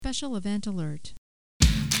special event alert.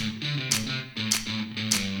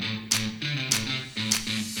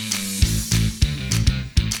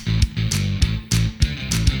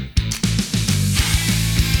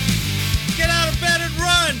 Get out of bed and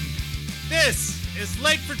run! This is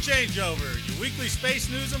Late for Changeover, your weekly space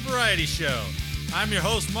news and variety show. I'm your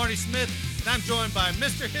host, Marty Smith, and I'm joined by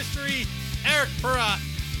Mr. History, Eric Perrott.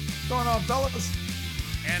 What's going on, fellas?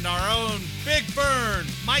 And our own Big Burn,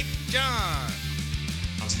 Mike John.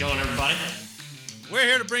 How's it going, everybody? We're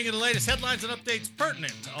here to bring you the latest headlines and updates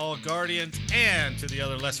pertinent to all Guardians and to the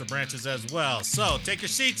other lesser branches as well. So take your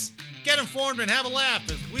seats, get informed, and have a laugh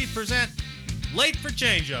as we present Late for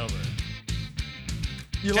Changeover.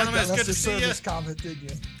 You Gentlemen, like it's that good to lesser see service you. comment, didn't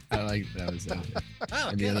you? I like that was and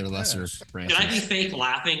the yeah, other lesser branches. Can I be fake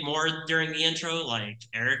laughing more during the intro like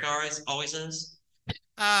Eric always is?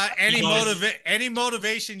 Any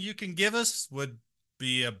motivation you can give us would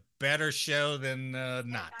be a better show than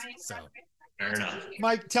not. So Fair enough.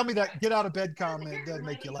 Mike, tell me that get out of bed comment doesn't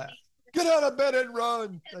make you laugh. Get out of bed and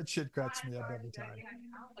run. That shit cracks me up every time.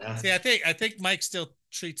 Yeah. see, I think Mike still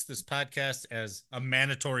treats this podcast as a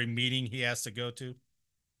mandatory meeting he has to go to.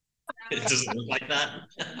 It doesn't look like that.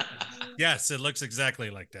 Yes, it looks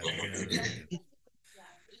exactly like that.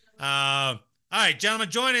 All right,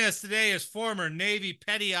 gentlemen, joining us today is former Navy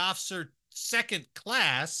Petty Officer Second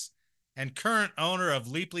Class and current owner of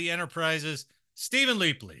Leapley Enterprises, Stephen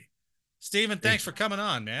Leapley. Stephen, thanks for coming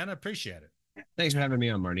on, man. I appreciate it. Thanks for having me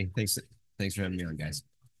on, Marty. Thanks for having me on, guys.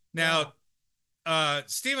 Now,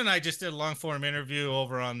 Steve and I just did a long form interview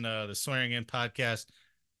over on the Swearing In podcast.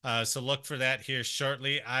 So look for that here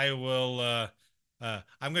shortly. I will, I'm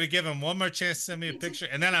going to give him one more chance to send me a picture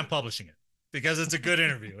and then I'm publishing it because it's a good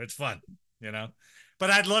interview. It's fun, you know,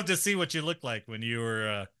 but I'd love to see what you looked like when you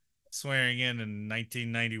were swearing in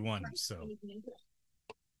 1991. So,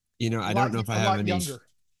 You know, I don't know if I have any. Younger.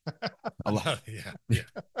 A lot. yeah.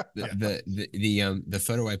 The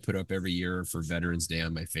photo I put up every year for Veterans Day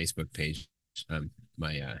on my Facebook page.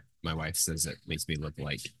 My wife says it makes me look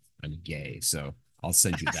like I'm gay, so I'll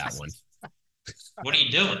send you that one. What are you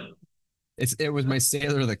doing? It was my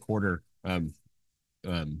Sailor of the Quarter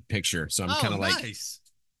picture, so I'm kind of like, nice.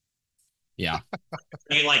 yeah.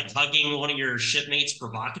 Are you like hugging one of your shipmates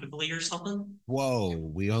provocatively or something? Whoa,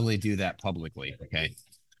 we only do that publicly, okay?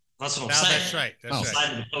 That's what I'm No, saying. that's right. That's Oh. right.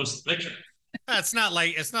 Decided to post the picture. It's not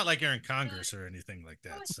like you're in Congress or anything like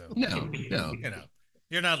that. So No. you know,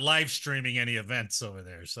 you're not live streaming any events over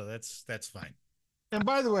there, so that's fine. And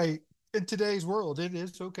by the way, in today's world, it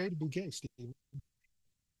is okay to be gay, Steve.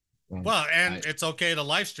 Well, and it's okay to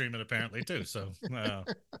live stream it apparently too. So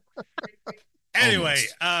anyway,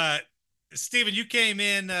 Stephen, you came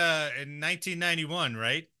in 1991,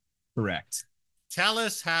 right? Correct. Tell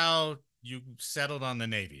us how you settled on the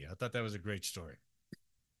Navy. I thought that was a great story.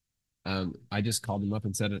 I just called them up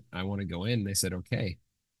and said I want to go in. They said okay.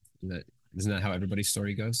 Isn't that how everybody's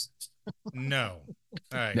story goes? No.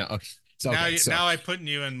 All right. No. Okay. So, okay, Now I'm putting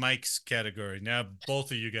you in Mike's category. Now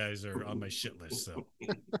both of you guys are on my shit list. So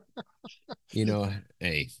you know,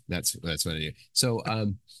 hey, that's what I do. So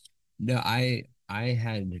no, I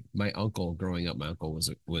had my uncle growing up. My uncle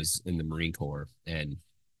was in the Marine Corps, and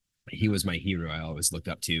he was my hero. I always looked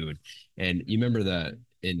up to, and you remember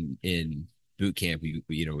in boot camp,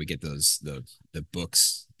 we get those the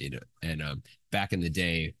books, and back in the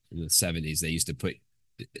day in the 70s, they used to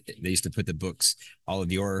put the books, all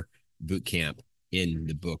of your boot camp, in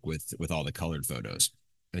the book with all the colored photos.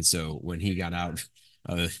 And so when he got out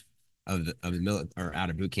of the or out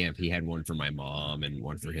of boot camp, he had one for my mom and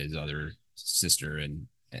one for his other sister and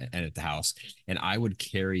at the house, and I would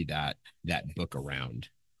carry that book around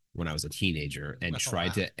when I was a teenager and try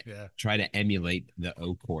to emulate the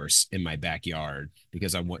O course in my backyard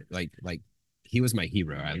because I want like he was my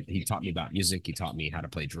hero. He taught me about music. He taught me how to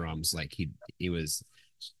play drums. Like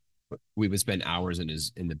we would spend hours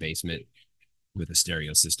in the basement with a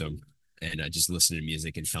stereo system and just listening to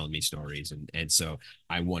music and telling me stories. And so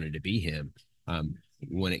I wanted to be him.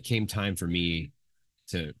 When it came time for me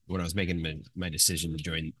when I was making my decision to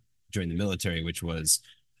join the military, which was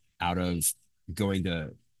out of going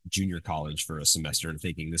to junior college for a semester and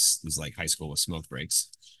thinking this was like high school with smoke breaks.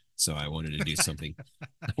 So I wanted to do something.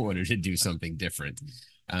 I wanted to do something different.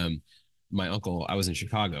 My uncle, I was in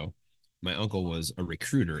Chicago. My uncle was a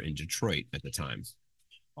recruiter in Detroit at the time.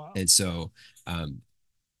 Wow. And so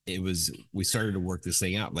we started to work this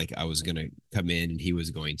thing out. Like I was going to come in and he was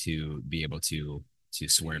going to be able to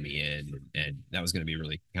swear me in. And that was going to be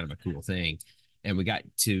really kind of a cool thing. And we got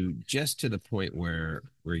to the point where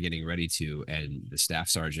we're getting ready to, and the staff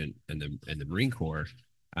sergeant and the Marine Corps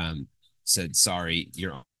said, sorry,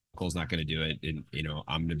 you're uncle's not going to do it, and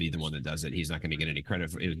I'm going to be the one that does it. He's not going to get any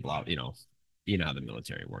credit for it. Blah, you know how the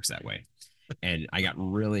military works that way. And I got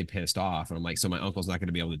really pissed off. And I'm like, so my uncle's not going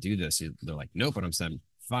to be able to do this. They're like, nope. And I'm saying,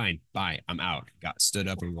 fine, bye, I'm out. Got stood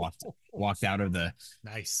up and walked out of the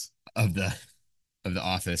Nice. of the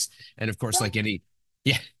office. And of course, like any,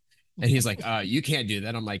 yeah. And he's like, you can't do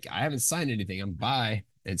that. I'm like, I haven't signed anything. I'm bye.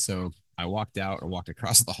 And so I walked out or walked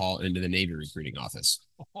across the hall into the Navy recruiting office.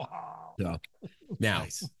 Wow. So now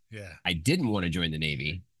Nice. Yeah. I didn't want to join the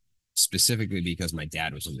Navy specifically because my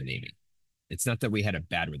dad was in the Navy. It's not that we had a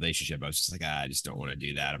bad relationship. I was just like, I just don't want to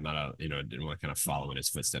do that. I'm not didn't want to kind of follow in his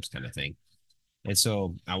footsteps kind of thing. And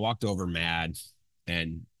so I walked over mad,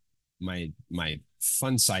 and my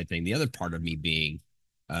fun side thing, the other part of me being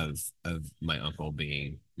of my uncle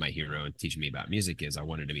being my hero and teaching me about music is I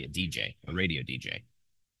wanted to be a DJ, a radio DJ.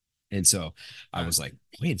 And so I was like,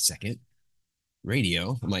 wait a second,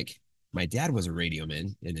 radio. I'm like, my dad was a radio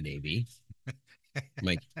man in the Navy.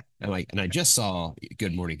 And I just saw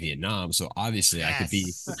Good Morning Vietnam, so obviously I could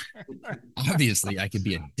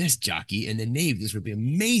be a disc jockey in the Navy. This would be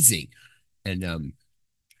amazing. And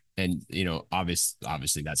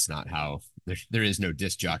obviously that's not how there is no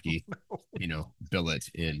disc jockey, billet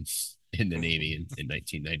in the Navy in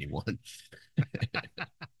 1991.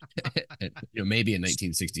 Maybe in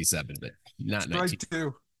 1967, but not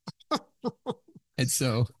 19. And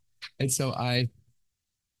so I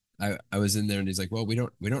was in there, and he's like, well, we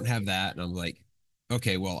don't have that. And I'm like,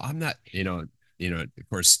 okay, well, I'm not, of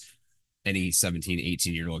course, any 17,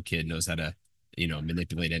 18-year-old kid knows how to,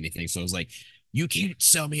 manipulate anything. So I was like, you can't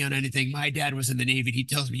sell me on anything. My dad was in the Navy. He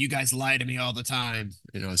tells me you guys lie to me all the time.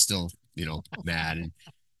 Still, mad.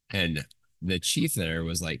 And the chief there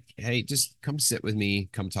was like, hey, just come sit with me.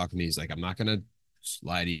 Come talk to me. He's like, I'm not going to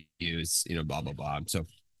lie to you. It's, blah, blah, blah. So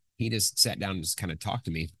he just sat down and just kind of talked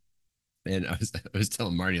to me. And I was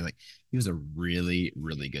telling Marty, like, he was a really,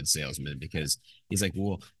 really good salesman, because he's like,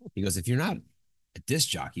 well, he goes, if you're not a disc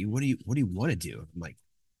jockey, what do you want to do? I'm like,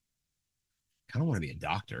 I kind of want to be a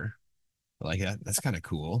doctor. Like that's kind of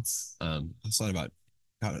cool. I thought about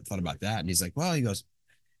that. And he's like, well, he goes,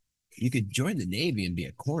 you could join the Navy and be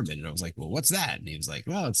a corpsman. And I was like, well, what's that? And he was like,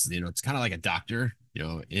 well, it's, it's kind of like a doctor,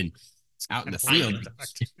 in out in the field.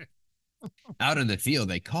 Out in the field,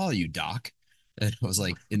 they call you doc. And I was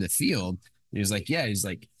like, in the field? And he was like, yeah. He's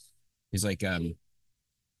like, well,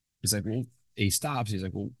 he stops. He's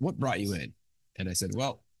like, well, what brought you in? And I said,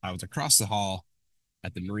 well, I was across the hall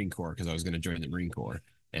at the Marine Corps because I was going to join the Marine Corps,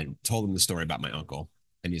 and told him the story about my uncle.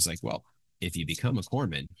 And he's like, well, if you become a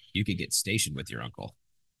corpsman, you could get stationed with your uncle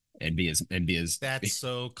and be as That's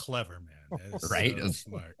so clever, man. That is right? So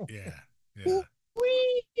smart. Yeah. Yeah.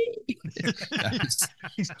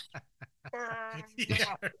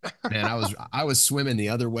 Yeah. Man, I was swimming the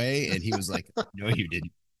other way, and he was like, no, you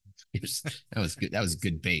didn't. That was good. That was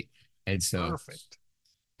good bait. And so Perfect.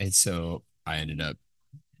 And so I ended up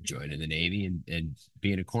joining the Navy and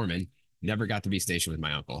being a corpsman. Never got to be stationed with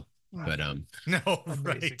my uncle, but no,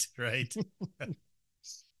 right.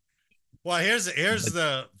 Well, here's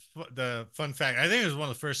the fun fact. I think it was one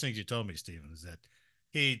of the first things you told me, Stephen, is that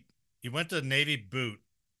he went to Navy boot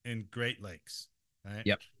in Great Lakes, right?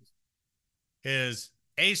 Yep. His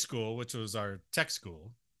A school, which was our tech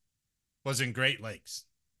school, was in Great Lakes.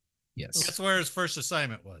 Yes. That's where his first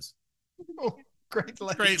assignment was. Oh, Great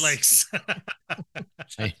Lakes. Great Lakes.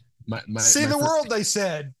 Hey, See the world, they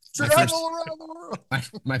said. Travel around the world.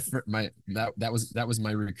 That was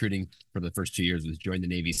my recruiting for the first 2 years, was join the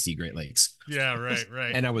Navy, see Great Lakes. Yeah,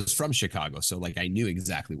 right. And I was from Chicago, so like I knew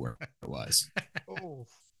exactly where it was. Oh,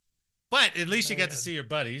 but at least you got to see your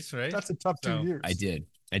buddies, right? that's a tough 2 years. I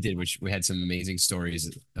did, which we had some amazing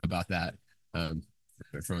stories about that from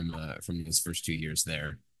his first 2 years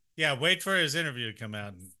there. Yeah, wait for his interview to come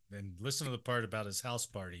out and listen to the part about his house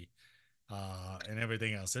party and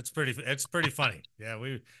everything else. It's pretty funny. Yeah,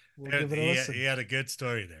 we'll give it a listen. He had a good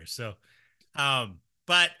story there. So,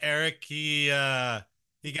 but Eric, he got,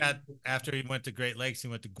 after he went to Great Lakes, he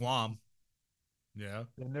went to Guam. Yeah,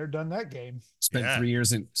 and they're done that game. Spent 3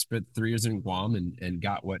 years in Guam and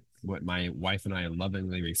got what my wife and I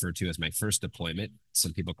lovingly refer to as my first deployment.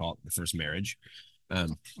 Some people call it the first marriage. I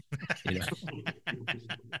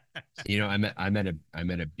met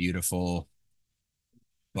a beautiful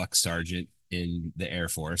buck sergeant in the Air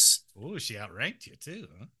Force. Oh, she outranked you too,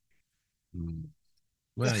 huh?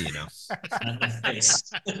 Well, dating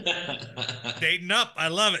up. I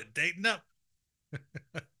love it. Dating up.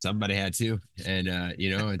 Somebody had to, and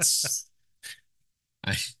it's.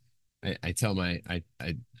 I tell my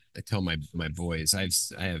boys I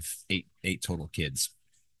have eight total kids.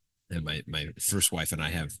 And my first wife and I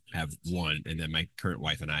have one, and then my current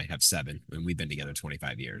wife and I have seven, and we've been together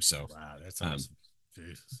 25 years. So, Wow, that's awesome.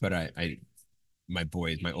 Jesus. but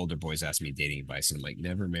my older boys asked me dating advice, and I'm like,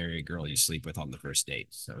 never marry a girl you sleep with on the first date.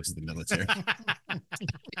 So it was the military.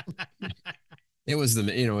 It was the,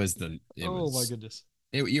 you know, My goodness.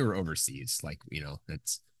 You were overseas, like,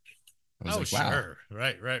 that's. I was like, wow. Sure.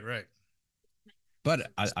 Right.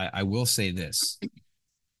 But I will say this: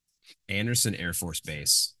 Anderson Air Force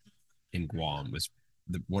Base in Guam was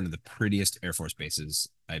one of the prettiest Air Force bases.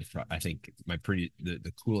 I think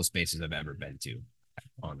the coolest bases I've ever been to.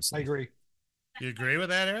 Honestly, I agree. You agree with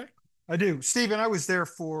that, Eric? I do. Stephen, I was there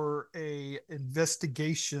for a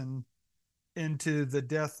investigation into the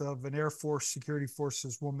death of an Air Force Security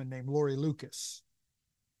Forces woman named Lori Lucas.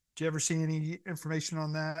 Did you ever see any information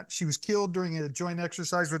on that? She was killed during a joint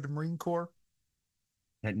exercise with the Marine Corps.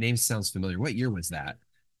 that name sounds familiar. What year was that?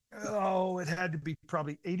 Oh, it had to be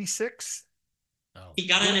probably 86. Oh, He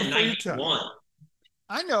got in Before your 91.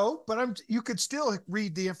 I know, but you could still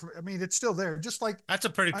read the information. I mean, it's still there. Just like that's a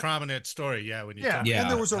pretty prominent story. Yeah, when you talk Yeah.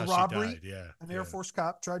 and there was a how she robbery. died, yeah, An Air Force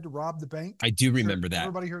cop tried to rob the bank. I do remember that.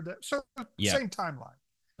 Everybody heard that. So Yeah. same timeline.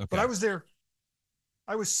 Okay. But I was there.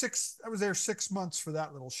 I was there 6 months for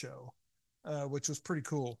that little show, which was pretty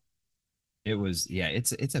cool. It was, yeah.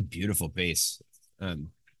 It's a beautiful base.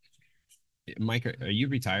 Mike, are you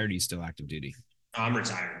retired? Or are you still active duty? I'm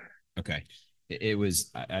retired. Okay. It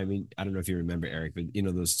was, I mean, I don't know if you remember, Eric, but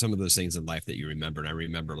some of those things in life that you remember. And I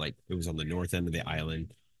remember, like, it was on the north end of the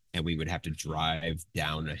island, and we would have to drive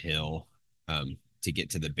down a hill to get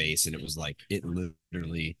to the base. And it was like, it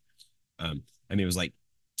literally, I mean, it was like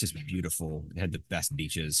just beautiful. It had the best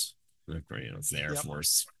beaches. It's the Air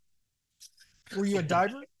Force. Were you a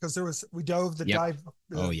diver? Because we dove the dive.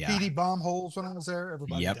 Oh, yeah. PD bomb holes when I was there.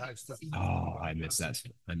 Everybody dives. Oh, I miss that.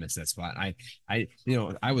 I miss that spot. I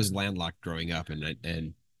was landlocked growing up,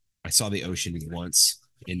 and I saw the ocean once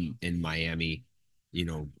in Miami,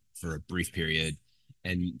 for a brief period,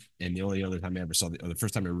 and the only other time I ever saw the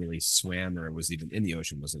first time I really swam or was even in the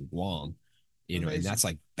ocean was in Guam. And that's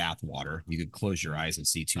like bath water. You could close your eyes and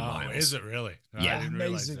see 2 miles. Is it really? No, Yeah. I didn't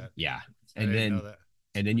realize that. Yeah. And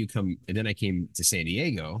then I came to San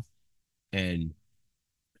Diego, and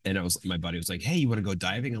my buddy was like, "Hey, you want to go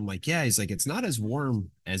diving?" I'm like, "Yeah." He's like, "It's not as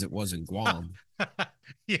warm as it was in Guam."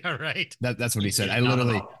 Yeah, right. That's what he said. I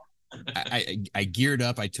literally, I geared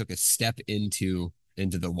up. I took a step into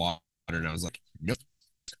the water, and I was like, "Nope."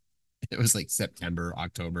 It was like September,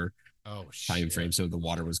 October time frame, so the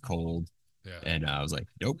water was cold. Yeah. And I was like,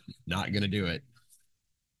 "Nope, not gonna do it."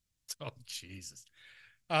 Oh, Jesus.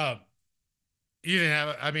 You didn't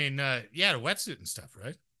have, I mean, you had a wetsuit and stuff,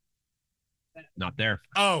 right? Not there.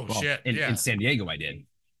 Oh, Well, shit. In San Diego, I did.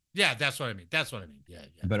 Yeah, that's what I mean. Yeah.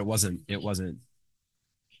 But it wasn't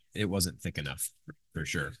thick enough for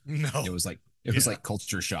sure. No. It was like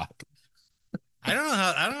culture shock. I don't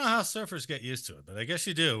know how surfers get used to it, but I guess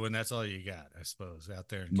you do when that's all you got, I suppose, out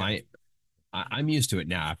there. I'm used to it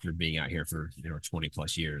now after being out here for 20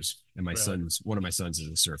 plus years. And one of my sons is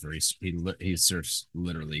a surfer. He surfs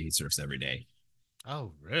every day.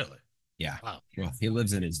 Oh, really? Yeah. Wow. Well, he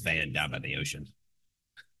lives in his van down by the ocean.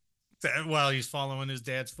 Well, he's following his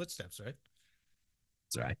dad's footsteps, right?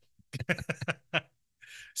 That's right.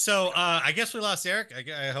 So I guess we lost Eric.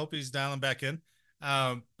 I hope he's dialing back in.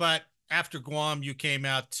 But after Guam, you came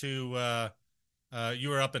out to you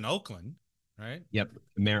were up in Oakland, right? Yep,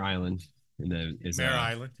 Mare Island. Mare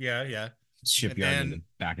Island, yeah. Shipyard in the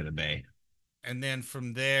back of the bay. And then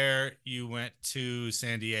from there, you went to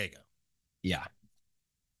San Diego. Yeah.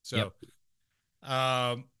 So,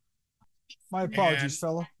 my apologies,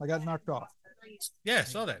 fella. I got knocked off. Yeah,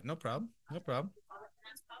 saw that. No problem.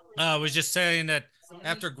 I was just saying that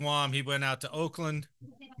after Guam, he went out to Oakland,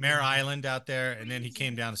 Mare Island out there, and then he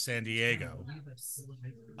came down to San Diego.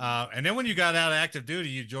 And then when you got out of active duty,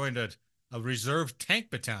 you joined a reserve tank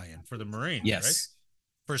battalion for the Marines, right?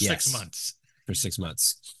 For 6 months. For 6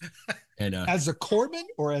 months. And as a corpsman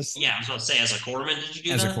or as? Yeah, I was going to say, as a corpsman, did you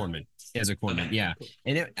do as that? As a corpsman, okay. Yeah.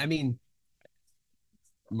 And I mean,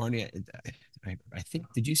 Marty, I think,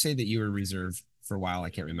 did you say that you were reserve for a while? I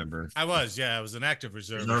can't remember. I was an active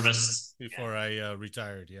reservist before I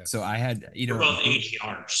retired. Yeah. So I had, We're both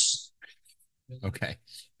ATRs. Okay.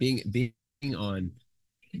 Being on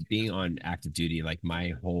active duty, like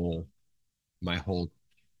my whole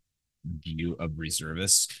view of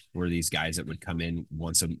reservists were these guys that would come in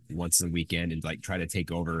once a weekend and like try to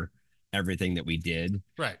take over everything that we did.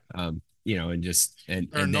 Right. And just and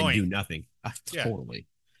then do nothing. Totally.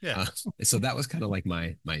 Yeah. So that was kind of like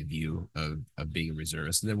my view of being a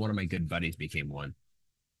reservist. And then one of my good buddies became one.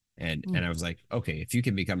 And I was like, okay, if you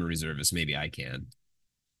can become a reservist, maybe I can.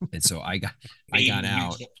 And so I Maybe got you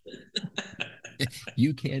out. can.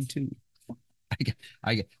 You can too.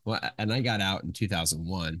 Well, and I got out in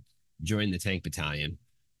 2001, joined the tank battalion,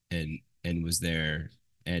 and was there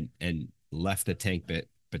and left the tank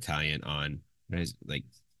battalion on like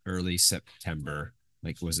early September.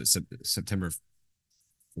 Like was it September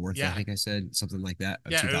 4th? I Yeah. think I said something like that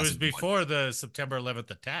of Yeah, it was 2001. before the September 11th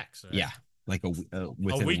attacks, right? Yeah, like A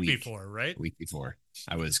within week before, right? a week before,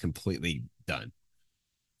 I was completely done.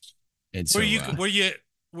 And Were so you were you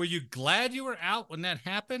were you glad you were out when that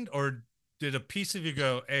happened, or did a piece of you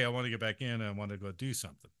go, "Hey, I want to get back in. I want to go do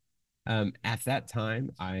something"? at that time,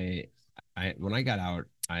 I when I got out,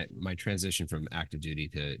 my transition from active duty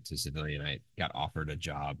to civilian, I got offered a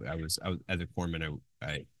job. I was as a corpsman.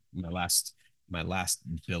 I my last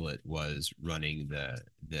billet was running the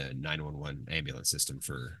 911 ambulance system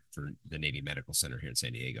for the Navy Medical Center here in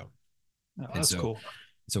San Diego. Oh, And that's so cool.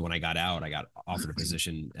 so when I got out, I got offered a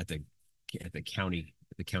position at the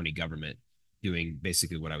county government, doing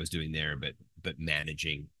basically what I was doing there, but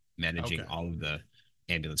managing Okay. all of the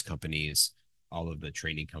ambulance companies, all of the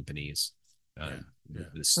training companies, Yeah. Yeah.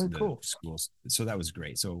 Very the cool. schools. So that was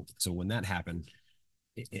great. So when that happened,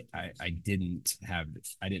 I didn't have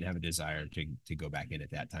a desire to go back in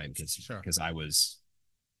at that time Sure. because I was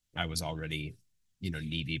already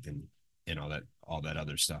knee deep in all that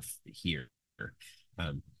other stuff here.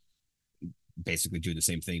 Um, Basically doing the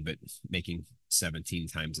same thing but making 17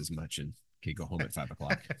 times as much and could go home at 5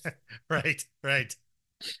 o'clock. Right. Right.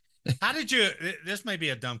 How did you? This may be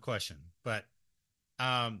a dumb question, but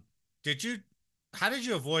did you? How did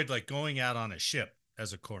you avoid like going out on a ship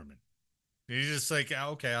as a corpsman? Did you just like,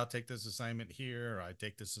 okay, I'll take this assignment here, or I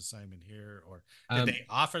take this assignment here, or did Um, they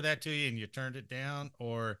offer that to you and you turned it down,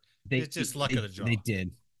 or they it's just luck of the draw? they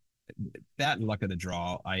did that and luck of the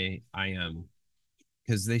draw. I am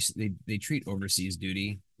because they treat overseas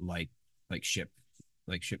duty like ship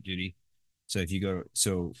ship duty. So if you go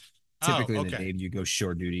Oh, typically in the okay. Navy you go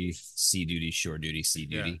shore duty, sea duty, shore duty, sea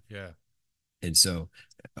Yeah. duty, Yeah. and so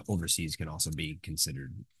overseas can also be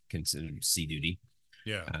considered sea duty,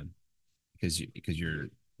 Yeah. because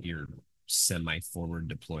you're semi forward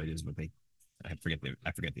deployed is what they I forget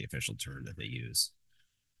the official term that they use.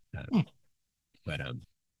 Hmm. But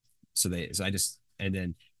so I just and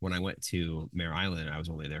then when I went to Mare Island, I was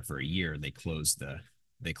only there for a year, and they closed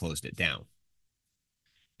it down.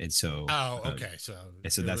 And so Oh, okay. So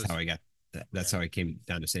it that's how was. I got that's Yeah. how I came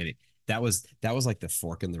down to Sandy. That was like the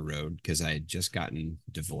fork in the road because I had just gotten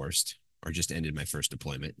divorced or just ended my first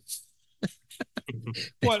deployment.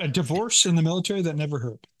 What, a divorce in the military? That never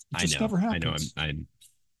hurt. It I just know, never I know. happens.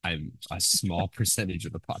 I'm a small percentage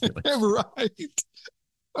of the population, Right.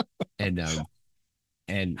 and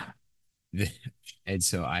and the, and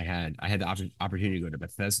so I had the opportunity to go to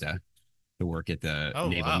Bethesda to work at the Oh,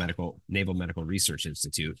 wow. Naval Medical Research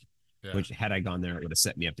Institute, Yeah. which had I gone there, it would have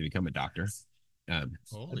set me up to become a doctor. Um,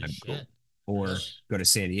 Holy I'm shit. or go to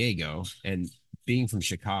San Diego. And being from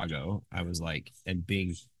Chicago, I was like, and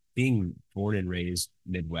being born and raised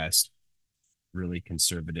Midwest, really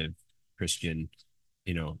conservative Christian,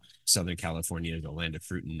 Southern California, the land of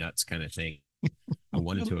fruit and nuts kind of thing. I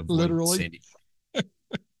wanted to avoid Literally.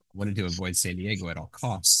 San Diego at all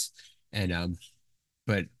costs. And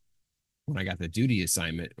but when I got the duty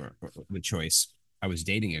assignment or the choice, I was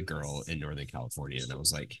dating a girl in Northern California, and I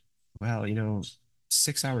was like, well,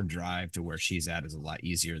 6 hour drive to where she's at is a lot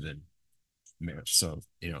easier than so,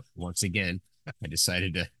 once again, I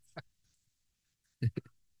decided to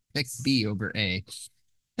pick B over A.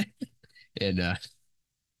 And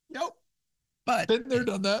Nope. but Been there,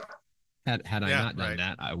 done that. had I Yeah. not done Right.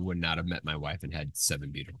 that, I would not have met my wife and had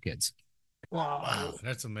 7 beautiful kids. Wow. Wow.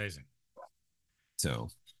 That's amazing. So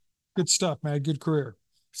Good stuff, man. Good career.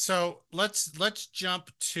 So let's jump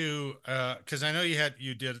to because I know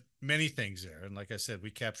you did many things there, and like I said, we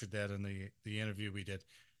captured that in the interview we did.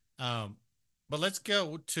 Um, but let's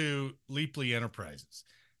go to Leaply Enterprises.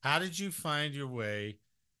 How did you find your way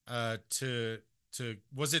to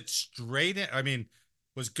was it straight in, I mean,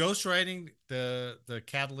 was ghostwriting the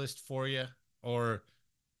catalyst for you, or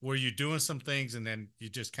were you doing some things and then you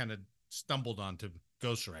just kind of stumbled onto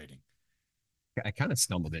ghostwriting? I kind of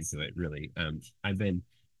stumbled into it, really. I've been,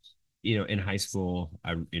 in high school,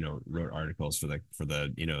 I, wrote articles for the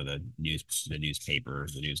newspaper,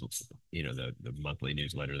 the news, the monthly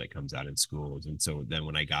newsletter that comes out in schools. And so then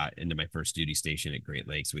when I got into my first duty station at Great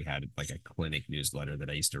Lakes, we had like a clinic newsletter that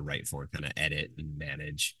I used to write for, kind of edit and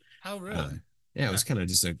manage. Oh, really? Yeah, it was kind of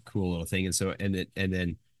just a cool little thing. And so, and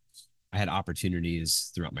then I had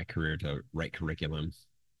opportunities throughout my career to write curriculum,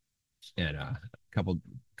 and a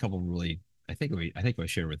couple really. I think I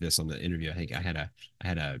shared with this on the interview. I think I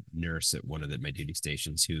had a nurse at one of my duty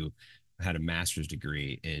stations who had a master's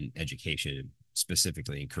degree in education,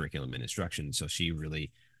 specifically in curriculum and instruction. So she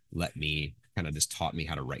really let me kind of just taught me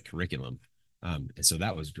how to write curriculum. And so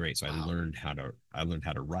that was great. So I learned how to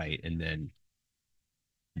write. And then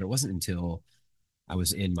it wasn't until I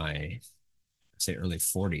was in my say early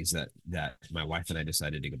 40s that my wife and I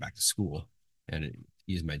decided to go back to school and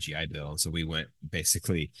use my GI Bill. So we went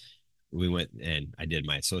and I did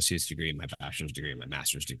my associate's degree, my bachelor's degree, and my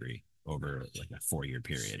master's degree over like a 4-year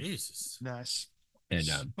period. Jesus. Nice. And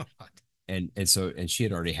she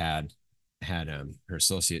had already had her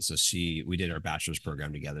associate. So we did our bachelor's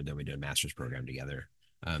program together, then we did a master's program together.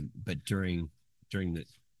 But during the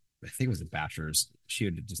I think it was the bachelor's, she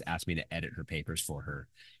would just ask me to edit her papers for her.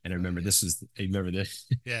 And I remember I remember this.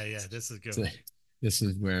 Yeah, this is good. So this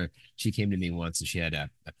is where she came to me once and she had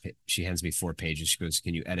she hands me 4 pages. She goes,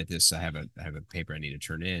 "Can you edit this? I have a paper I need to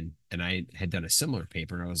turn in." And I had done a similar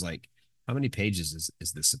paper. And I was like, "How many pages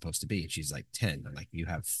is this supposed to be?" And she's like, 10. I'm like, "You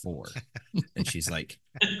have 4." And she's like,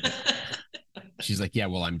 "Yeah,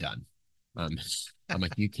 well, I'm done." I'm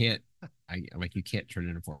like, "You can't turn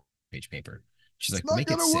in a 4-page paper." She's like,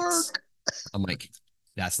 "Make it 6." Work. I'm like,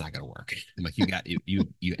 "That's not gonna work." I'm like,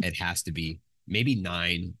 it has to be maybe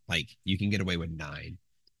 9. Like you can get away with 9.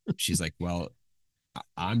 She's like, "Well,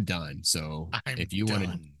 I'm done. So if you want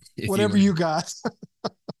to, whatever you got."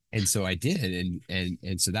 And so I did,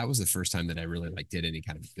 and so that was the first time that I really like did any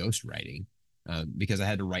kind of ghost writing, because I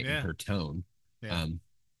had to write in her tone, and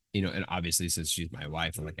obviously since she's my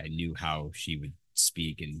wife, and like I knew how she would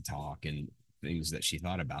speak and talk and things that she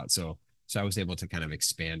thought about, so I was able to kind of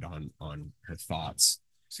expand on her thoughts.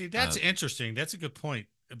 See, that's interesting. That's a good point,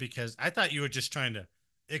 because I thought you were just trying to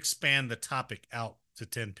expand the topic out to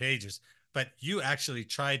 10 pages, but you actually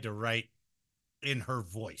tried to write in her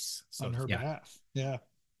voice. So on her behalf. Yeah.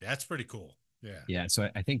 That's pretty cool. Yeah. Yeah. So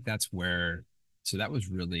I think that's where, so that was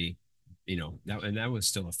really, that was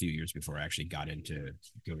still a few years before I actually got into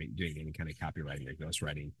doing any kind of copywriting or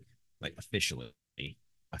ghostwriting, like officially,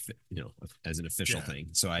 as an official thing.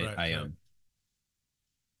 So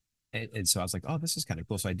and so I was like, oh, this is kind of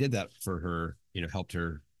cool. So I did that for her, helped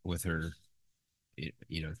her with her,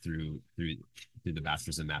 through the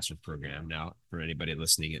bachelor's and master's program. Now, for anybody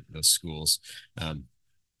listening at those schools,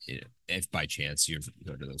 if by chance you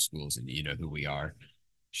go to those schools and you know who we are,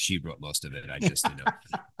 she wrote most of it. I just,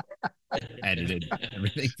 edited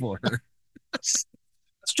everything for her.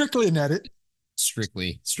 Strictly an edit.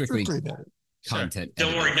 Strictly content.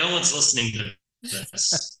 Don't worry, no one's listening to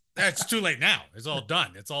this. It's too late now. It's all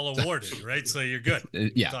done. It's all awarded, right? So you're good.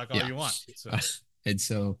 You talk all you want.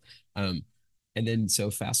 So. And then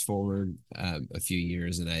fast forward a few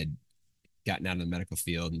years, and I'd gotten out of the medical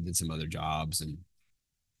field and did some other jobs,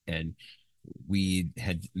 and we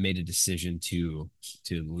had made a decision to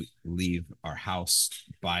leave our house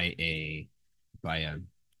by a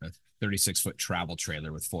 36-foot travel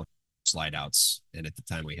trailer with 4 slide outs, and at the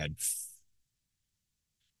time we had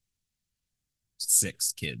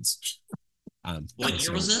 6 kids. What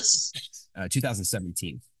year was this?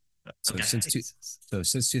 2017. So okay. since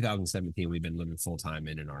 2017, we've been living full time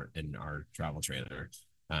in our travel trailer,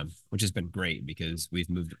 which has been great because we've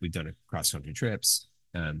done cross country trips.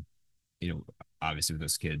 Obviously with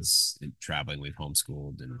those kids traveling, we've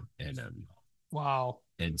homeschooled and wow.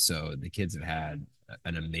 And so the kids have had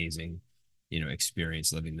an amazing,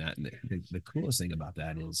 experience living that. And the coolest thing about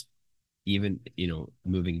that is even,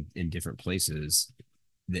 moving in different places,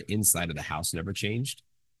 the inside of the house never changed.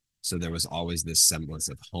 So there was always this semblance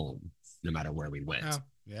of home, no matter where we went. Oh,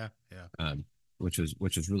 yeah. Which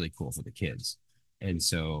was really cool for the kids. And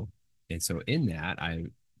so in that,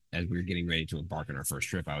 as we were getting ready to embark on our first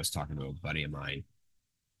trip, I was talking to a buddy of mine,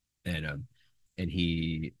 and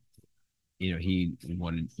he, he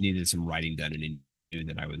needed some writing done, and he knew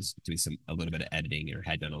that I was doing a little bit of editing, or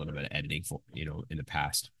had done a little bit of editing for, in the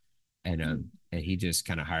past, and he just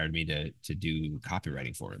kind of hired me to do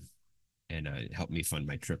copywriting for him. And helped me fund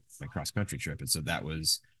my cross-country trip. And so that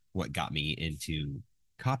was what got me into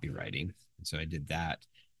copywriting. And so I did that.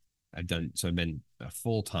 I've been a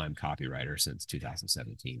full-time copywriter since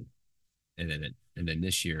 2017. And then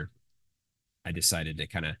this year, I decided to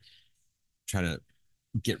kind of try to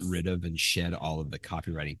get rid of and shed all of the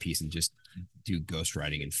copywriting piece and just do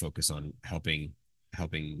ghostwriting and focus on helping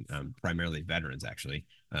primarily veterans actually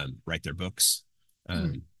write their books.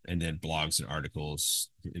 And then blogs and articles,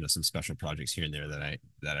 some special projects here and there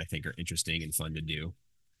that I think are interesting and fun to do.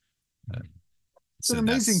 It's an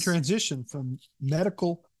amazing transition from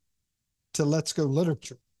medical to let's go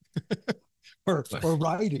literature or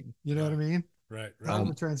writing. You know what I mean? Right. Hell of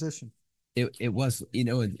a transition. It was,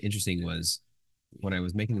 interesting was when I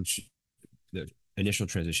was making the initial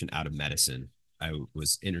transition out of medicine, I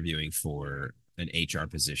was interviewing for an HR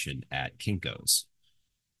position at Kinko's,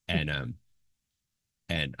 and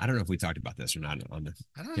I don't know if we talked about this or not on the.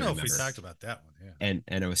 I don't Can't know if we remember. talked about that one. Yeah.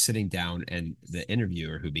 And I was sitting down, and the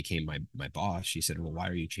interviewer who became my boss, she said, "Well, why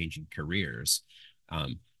are you changing careers?"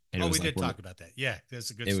 And it Oh, was we like did talk about that. Yeah, that's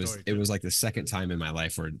a good it story. was like the second time in my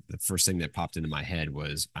life where the first thing that popped into my head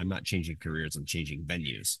was, I'm not changing careers, I'm changing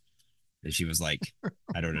venues. And she was like,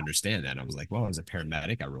 I don't understand that. And I was like, well, as a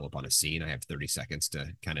paramedic, I roll up on a scene. I have 30 seconds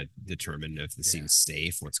to kind of determine if the scene's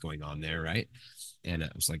safe, what's going on there, right? And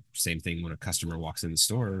it was like same thing when a customer walks in the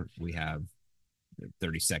store, we have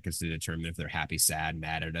 30 seconds to determine if they're happy, sad,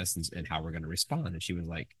 mad at us, and how we're going to respond. And she was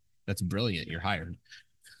like, that's brilliant. You're hired.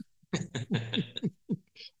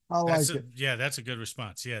 I like it. Yeah, that's a good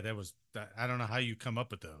response. Yeah, that was. I don't know how you come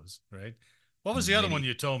up with those, right? What was the other Many. one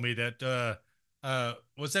you told me that?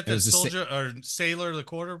 Was that It the was soldier or sailor, the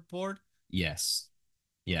quarter board? Yes.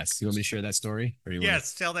 Yes. You want me to share that story? Or you want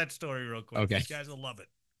Yes, tell that story real quick. Okay. You guys will love it.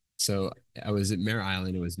 So I was at Mare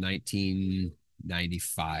Island. It was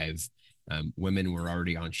 1995. Women were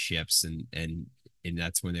already on ships, and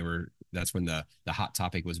that's when the hot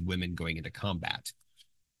topic was women going into combat.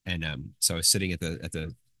 And so I was sitting at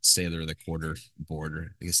the sailor of the quarter board,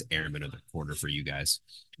 or I guess airman of the quarter for you guys.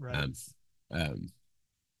 Right. Um,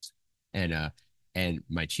 and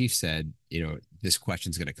my chief said, this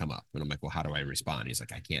question's going to come up. And I'm like, well, how do I respond? He's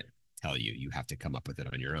like, I can't tell you. You have to come up with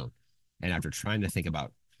it on your own. And after trying to think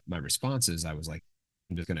about my responses, I was like,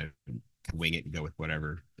 I'm just going to wing it and go with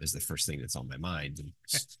whatever is the first thing that's on my mind.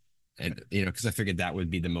 And because I figured that would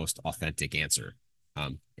be the most authentic answer.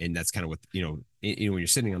 And that's kind of what, when you're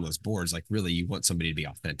sitting on those boards, like really you want somebody to be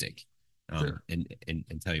authentic, Sure. and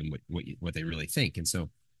tell you what they really think. And so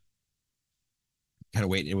kind of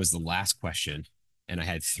wait. It was the last question. And I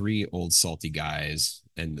had three old salty guys,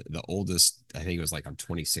 and the oldest, I think it was like, I'm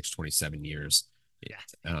 26, 27 years. Yeah.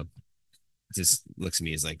 Just looks at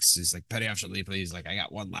me, he's like, petty officer Lee, please. Like, I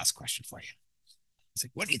got one last question for you. He's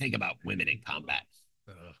like, what do you think about women in combat?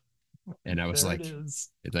 And I was There like, it is.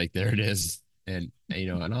 it's like, there it is. And,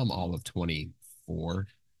 and I'm all of 24,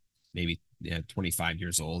 maybe 25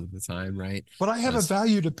 years old at the time, right? But I have a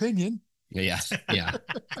valued opinion. Yeah.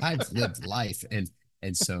 I've lived life. And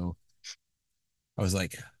so I was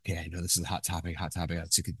like, okay, I know this is a hot topic. I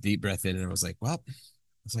took a deep breath in, and I was like,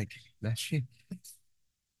 Master,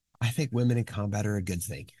 I think women in combat are a good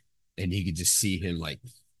thing. And you could just see him like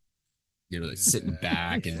sitting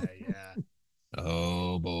back and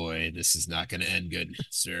oh boy, this is not going to end good,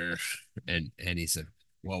 sir. And he said,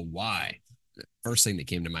 well, why? The first thing that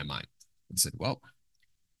came to my mind, I said, well,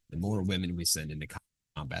 the more women we send into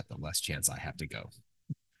combat, the less chance I have to go.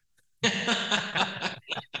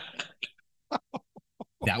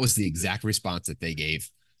 That was the exact response that they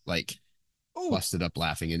gave. Like, busted up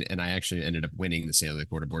laughing, and I actually ended up winning the Sailor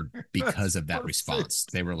Quarter Board because of that response.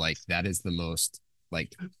 They were like, that is the most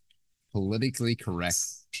like politically correct,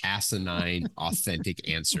 asinine, authentic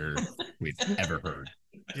answer we've ever heard.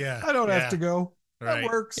 Yeah. I don't have to go. That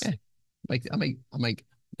works. Yeah. Like, I'm like,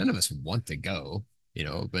 none of us want to go,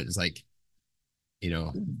 but it's like, I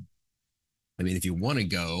mean, if you want to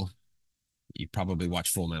go, you probably watch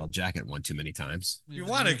Full Metal Jacket one too many times. You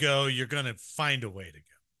want to go, you're going to find a way to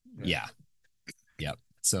go. Right? Yeah. Yep.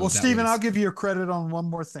 So, well, Stephen, I'll give you a credit on one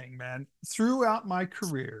more thing, man. Throughout my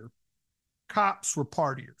career, cops were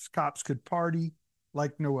partiers. Cops could party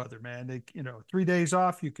like no other, man. They, 3 days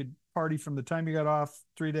off, you could party from the time you got off.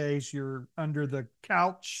 3 days, you're under the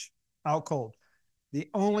couch, out cold. The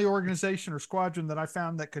only organization or squadron that I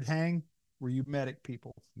found that could hang were you medic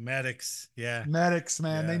people. Medics, yeah. Medics,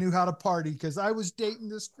 man. Yeah. They knew how to party because I was dating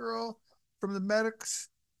this girl from the medics.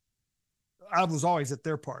 I was always at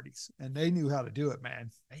their parties, and they knew how to do it, man.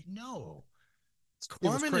 I know.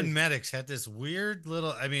 Corpsmen and medics had this weird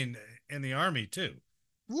little, in the Army too.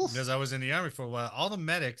 Oof. Because I was in the Army for a while. All the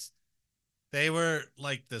medics, they were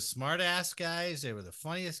like the smart ass guys. They were the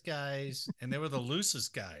funniest guys, and they were the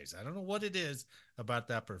loosest guys. I don't know what it is about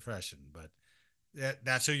that profession, but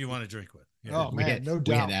that's who you want to drink with. Oh, man, no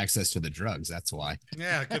doubt. We had access to the drugs. That's why.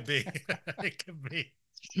 Yeah, it could be. It could be.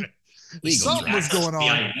 Something was going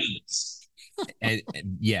on. And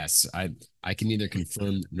yes, I can neither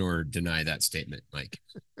confirm nor deny that statement, Mike.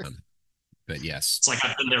 But yes, it's like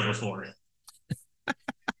I've been there before.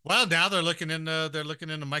 Well, now they're looking into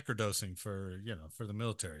microdosing for the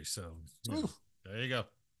military. So there you go.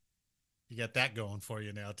 You got that going for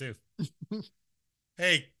you now too.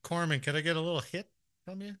 Hey, Corman, can I get a little hit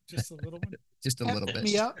from you? Just a little one. Just a little bit.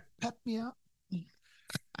 Pep me up.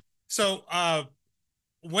 So,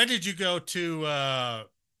 when did you go to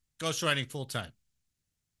ghostwriting full time?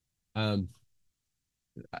 Um,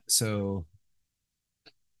 so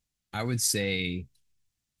I would say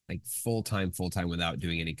like full time without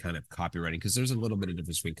doing any kind of copywriting because there's a little bit of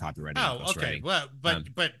difference between copywriting and Oh, okay. ghostwriting. Well, Um,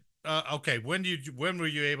 but okay. When were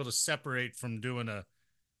you able to separate from doing a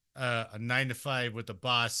 9 to 5 with the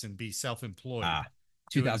boss and be self employed,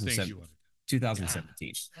 doing the things 2007, you wanted? God,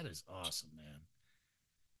 2017. that is awesome, man.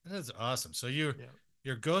 That is awesome. So Yeah.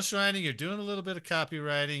 you're ghostwriting. You're doing a little bit of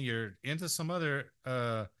copywriting. You're into some other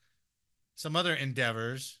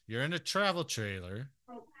endeavors. You're in a travel trailer.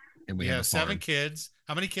 And we You have a have seven farm. kids.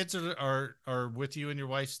 How many kids are with you and your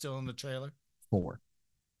wife still in the trailer? 4.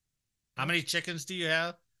 How many chickens do you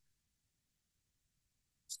have?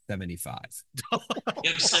 75. You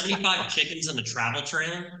have 75 chickens in the travel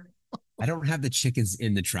trailer. I don't have the chickens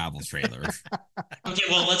in the travel trailer. Okay,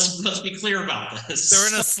 well let's be clear about this. They're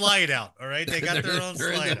in a slide out. All right, they got their own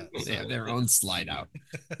They're in slide out. they have their own slide out.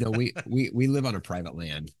 No, we live on a private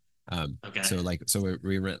land. Okay. So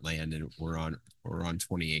we rent land and we're on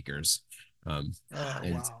 20 acres. Oh,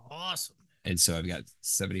 And wow. Awesome. and so I've got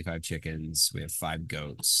 75 chickens. We have 5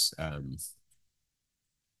 goats.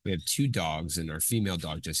 We have 2 dogs, and our female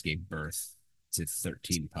dog just gave birth to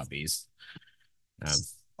 13 puppies.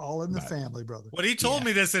 All in the But- family, brother. When he told Yeah.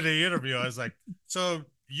 me this in the interview, I was like, "So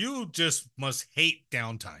you just must hate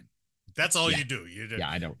downtime. That's all Yeah. you do. You Yeah,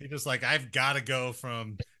 I don't. You're just like, I've got to go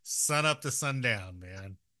from sun up to sundown,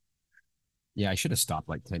 man." Yeah, I should have stopped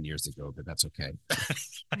like 10 years ago, but that's okay.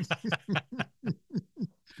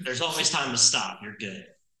 There's always time to stop. You're good.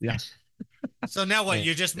 Yeah. So now what?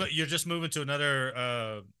 Yeah. You're just moving to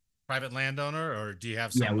another private landowner, or do you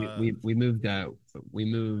have Yeah, some? we moved. We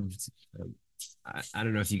moved. I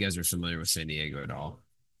don't know if you guys are familiar with San Diego at all.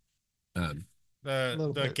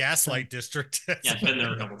 The bit. Gaslight District. Yeah, I've been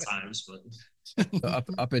there a couple times, but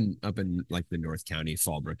up in like the North County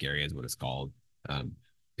Fallbrook area is what it's called.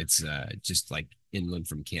 It's just like inland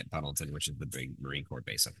from Camp Pendleton, which is the big Marine Corps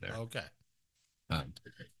base up there. Okay.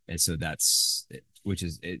 And so that's which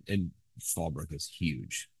is it, and Fallbrook is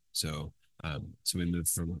huge. So so we moved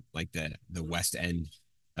from like the west end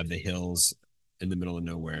of the hills in the middle of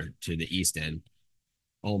nowhere to the east end,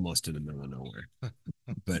 almost to the middle of nowhere.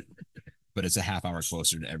 but it's a half hour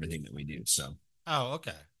closer to everything that we do. So Oh,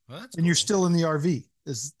 okay. Well, that's And you're cool. still in the RV.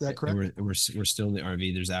 Is that correct? and we're still in the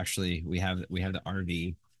RV. There's actually we have the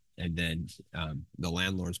RV, and then the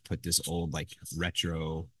landlords put this old like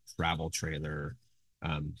retro travel trailer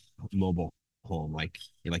mobile home, like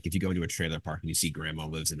if you go into a trailer park and you see grandma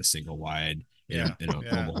lives in a single wide in a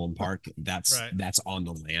mobile home park, that's Right. that's on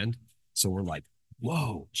the land. So we're like,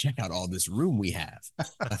 whoa, check out all this room we have.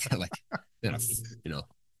 Like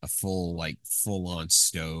a full on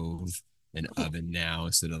stove and oven now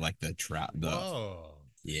instead of like the Whoa.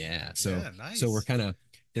 yeah. So Yeah, nice. so we're kind of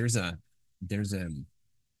there's an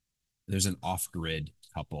off-grid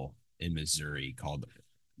couple in Missouri called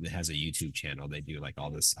that has a YouTube channel. They do like all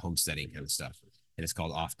this homesteading kind of stuff, and it's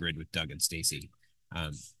called Off Grid with Doug and Stacy.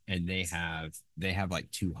 And they have like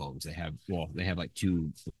 2 homes. They have like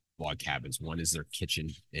 2 log cabins. One is their kitchen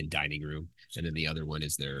and dining room, and then the other one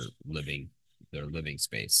is their living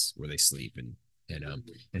space where they sleep and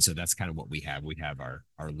so that's kind of what we have. We have our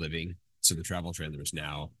living. So the travel trailer is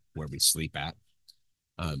now where we sleep at.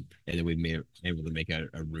 And then we may able to make a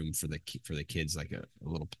room for the kids, like a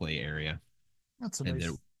little play area. That's And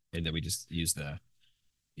amazing. then we just use the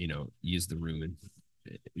room and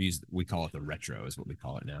we call it the retro is what we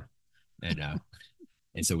call it now.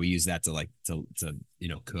 And so we use that to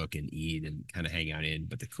cook and eat and kind of hang out in.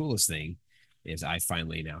 But the coolest thing is I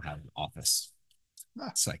finally now have an office.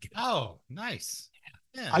 It's like, Oh, nice.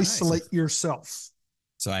 Yeah, Isolate yourself.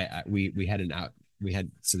 so so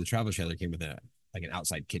the travel trailer came with an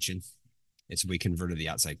outside kitchen. And so we converted the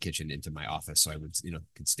outside kitchen into my office. So I would,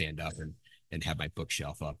 could stand up and have my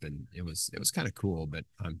bookshelf up. And it was kind of cool, but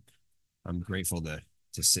I'm grateful to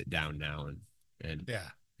sit down now and Yeah.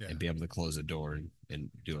 and be able to close the door and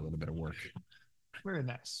do a little bit of work. Very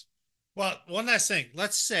nice. Well, one last thing.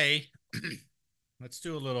 Let's say, let's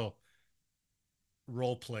do a little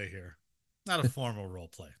role play here. Not a formal role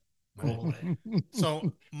play. Role play.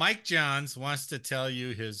 So Mike Johns wants to tell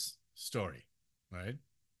you his story, right?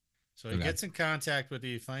 So he Okay. gets in contact with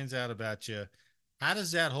you, finds out about you. How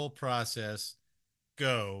does that whole process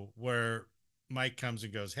go where Mike comes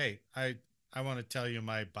and goes, "Hey, I want to tell you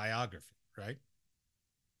my biography," right?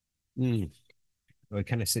 I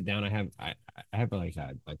kind of sit down. I have like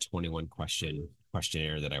a 21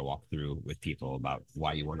 questionnaire that I walk through with people about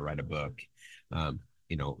why you want to write a book.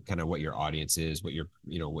 kind of what your audience is, what your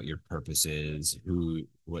purpose is,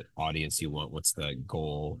 what audience you want, what's the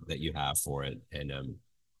goal that you have for it.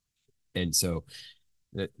 And so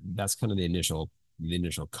that's kind of the initial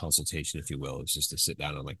consultation, if you will. It's just to sit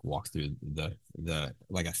down and like walk through the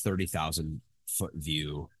like a 30,000-foot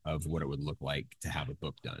view of what it would look like to have a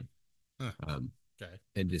book done. Huh. Okay.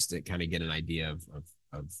 And just to kind of get an idea of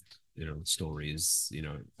stories.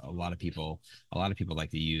 A lot of people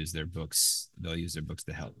like to use their books. They'll use their books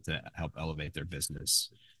to help elevate their business.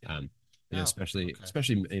 Especially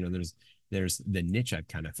there's the niche I've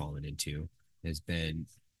kind of fallen into has been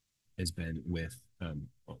with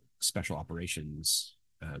special operations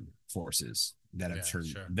forces that have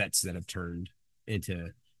turned vets that have turned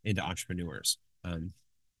into entrepreneurs. And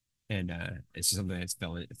it's something that's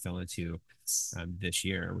fell into this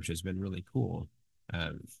year, which has been really cool.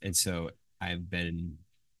 And so I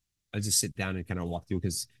just sit down and kind of walk through,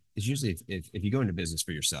 because it's usually if you go into business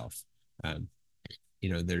for yourself,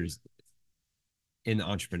 there's in the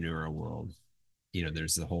entrepreneurial world,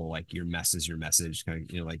 there's the whole like your mess is your message kind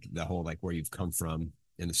of, like the whole like where you've come from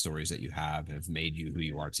and the stories that you have made you who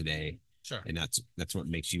you are today. Sure. And that's what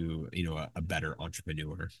makes you, a better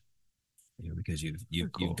entrepreneur. Because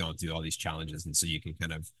you've gone through all these challenges, and so you can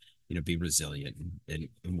kind of be resilient and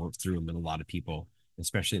work through them. And a lot of people,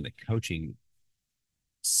 especially in the coaching,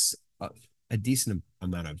 a decent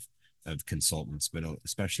amount of consultants, but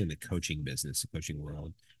especially in the coaching business, the coaching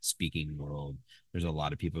world, speaking world, there's a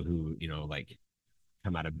lot of people who like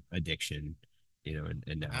come out of addiction, and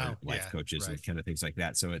now life coaches and kind of things like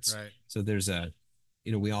that. So so there's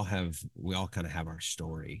we all kind of have our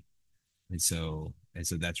story. And so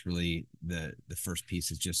that's really the first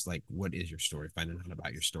piece is just like, what is your story? Finding out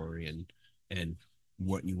about your story and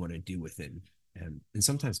what you want to do with it. And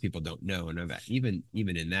sometimes people don't know. And even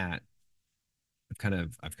in that, I've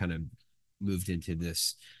kind of moved into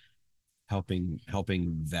this helping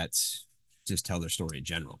vets just tell their story in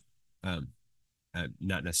general.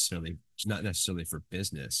 Not necessarily for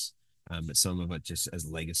business, but some of it just as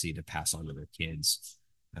legacy to pass on to their kids.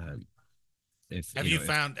 Have you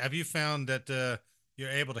found that you're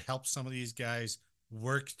able to help some of these guys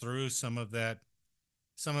work through some of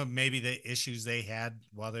maybe the issues they had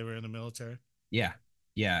while they were in the military? Yeah.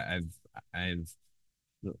 I've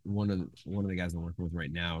one of the guys I'm working with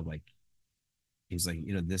right now, like he's like,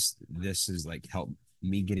 this is like help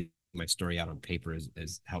me getting my story out on paper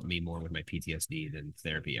has helped me more with my PTSD than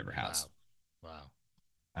therapy ever has. Wow.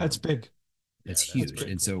 That's big. It's huge.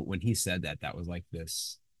 And so when he said that was like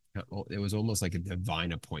this, it was almost like a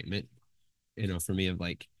divine appointment, for me, of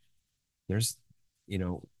like, there's,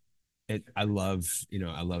 I love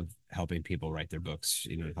helping people write their books,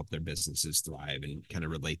 help their businesses thrive, and kind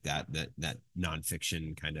of relate that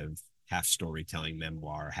nonfiction kind of half storytelling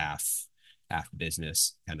memoir, half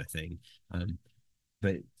business kind of thing.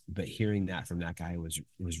 But hearing that from that guy was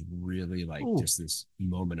really like just this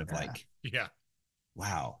moment of like,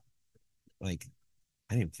 wow, like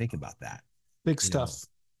I didn't even think about that. Big stuff.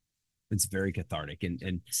 It's very cathartic,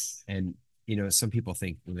 and some people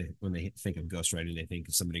think when they think of ghostwriting, they think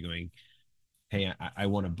of somebody going, hey, I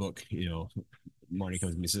want a book. Marty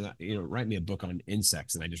comes to me and says, write me a book on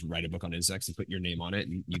insects, and I just write a book on insects and put your name on it,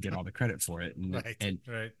 and you get all the credit for it. And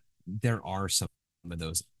there are some of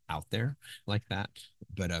those out there like that,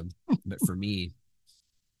 but for me,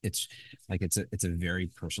 it's like it's a very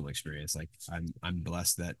personal experience. Like I'm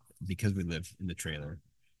blessed that because we live in the trailer,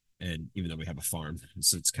 and even though we have a farm,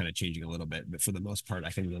 so it's kind of changing a little bit, but for the most part,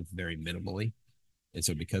 I can live very minimally. And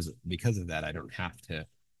so because of that, I don't have to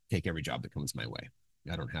take every job that comes my way.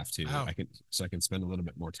 I don't have to. I can spend a little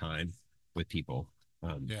bit more time with people.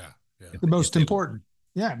 The most important.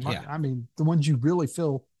 I mean, the ones you really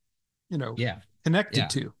feel,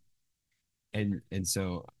 connected to. And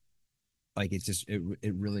so, like,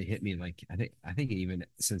 it really hit me. Like, I think even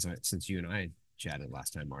since you and I chatted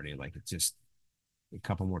last time, Marty, like, it's just a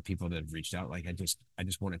couple more people that have reached out. Like, I just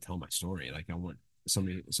want to tell my story. Like, I want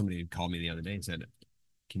somebody called me the other day and said,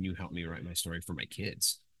 can you help me write my story for my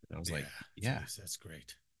kids? And I was like, geez, that's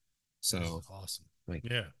great. So that's awesome. Like,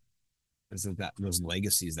 isn't that those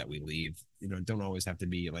legacies that we leave, don't always have to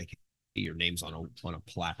be like your name's on a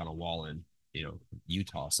plaque on a wall in,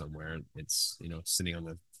 Utah somewhere. It's, sitting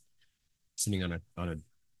on a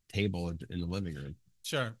table in the living room.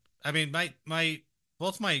 Sure. I mean,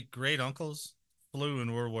 both my great uncles flew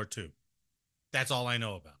in World War II. That's all I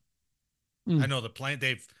know about. I know the plane.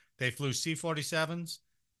 They flew C-47s,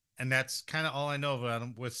 and that's kind of all I know about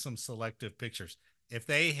them, with some selective pictures. If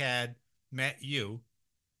they had met you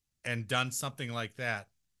and done something like that,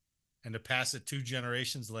 and to pass it 2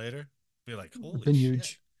 generations later, be like, holy shit.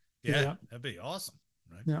 Huge. Yeah, that'd be awesome.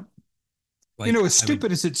 right? Yeah. Like As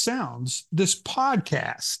stupid as it sounds, this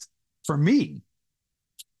podcast for me,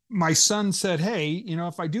 my son said, hey,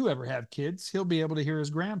 if I do ever have kids, he'll be able to hear his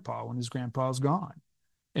grandpa when his grandpa's gone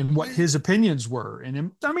and what Why, his opinions were.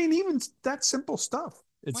 And I mean, even that simple stuff.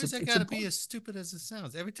 why does that It's got to be important. as stupid as it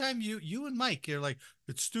sounds? Every time you and Mike, you're like,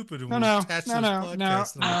 it's stupid, and No, we'll no, attach no, this no, no, podcast. And I'm I'm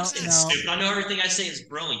like, not no, saying it's no. stupid. I know everything I say is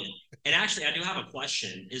brilliant. And actually, I do have a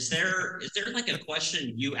question. Is there like a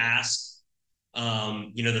question you ask,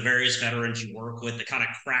 the various veterans you work with that kind of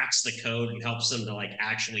cracks the code and helps them to like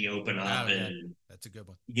actually open oh up yeah, and that's a good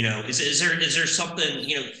one. is there something,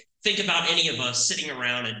 think about any of us sitting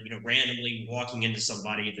around and randomly walking into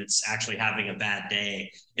somebody that's actually having a bad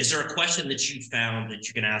day. Is there a question that you found that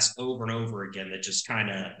you can ask over and over again that just kind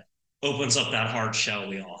of opens up that hard shell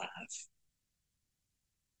we all have?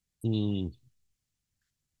 mm,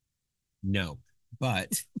 no,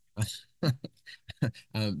 but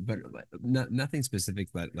but nothing specific,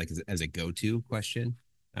 but like as a go-to question.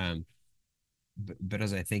 Um, but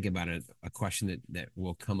as I think about it, a question that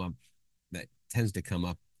will come up, that tends to come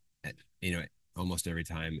up at almost every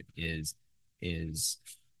time is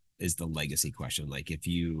the legacy question. Like if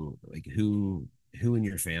you like who in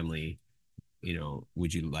your family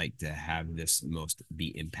would you like to have this most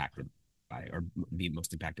be impacted by, or be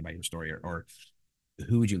most impacted by your story, or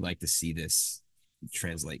who would you like to see this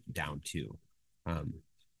translate down to? Um,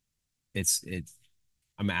 it's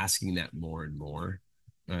I'm asking that more and more,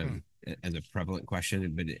 Hmm. as a prevalent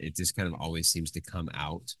question, but it just kind of always seems to come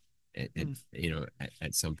out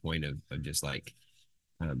at some point of just like,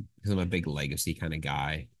 because I'm a big legacy kind of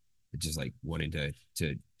guy, just like wanting to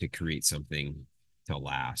create something to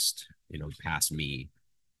last, past me.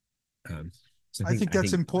 So I think I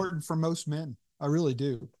that's think important for most men. I really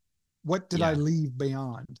do. What did I yeah, leave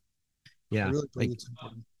beyond? I yeah, really believe it's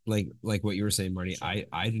important. like what you were saying, Marty. I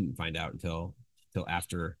didn't find out until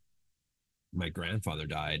after my grandfather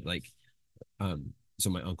died. Like, so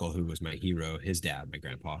my uncle, who was my hero, his dad, my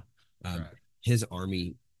grandpa, um, Right. his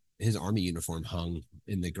army his army uniform hung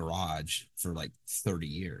in the garage for like 30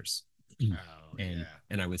 years. Oh and yeah,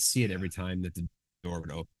 and I would see it yeah. every time that the door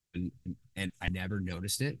would open, and I never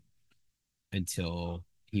noticed it until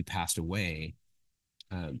he passed away.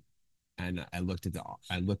 Um, and I looked at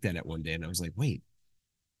it one day and I was like, wait,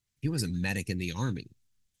 he was a medic in the army.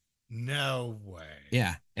 No way.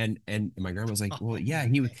 Yeah, and my grandma was like, well, Oh yeah,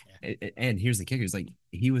 he was. man. And here's the kicker: he's like,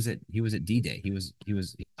 he was at D-Day. He was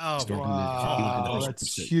Oh, storming he was in the Wow, first.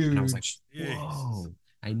 that's And I was like, huge. Jesus. whoa,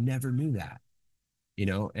 I never knew that.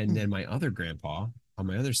 And then my other grandpa on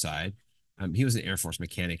my other side, he was an Air Force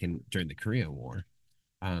mechanic and during the Korean War.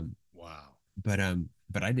 Um, Wow. but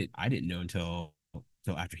I didn't know until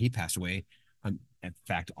after he passed away. In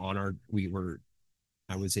fact, we were,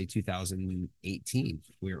 I would say 2018,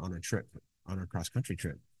 we were on a trip, on a cross country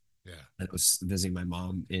trip, Yeah. and I was visiting my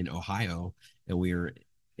mom in Ohio, and we were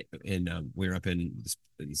up in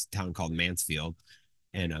this town called Mansfield,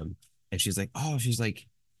 and she's like, oh,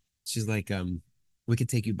 we could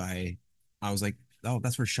take you by. I was like, oh,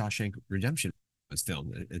 that's where Shawshank Redemption was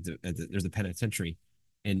filmed. There's a penitentiary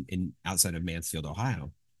in outside of Mansfield,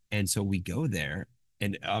 Ohio, and so we go there,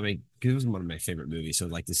 and I mean, it was one of my favorite movies. So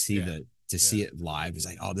like Yeah. to Yeah. see it live is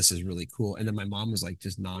like, oh, this is really cool. And then my mom was like,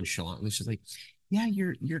 just nonchalantly, she's like, yeah,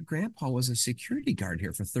 your grandpa was a security guard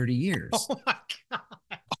here for 30 years. Oh my god.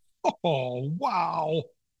 Oh, wow.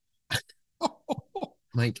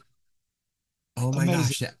 Like, oh my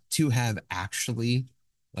Amazing. gosh, to have actually,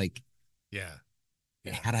 like, Yeah.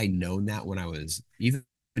 Yeah. had I known that when I was even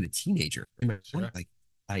a teenager, in my Sure.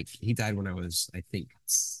 like he died when I was, I think,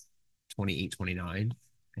 28, 29.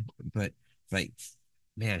 But like,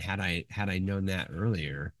 man, had I known that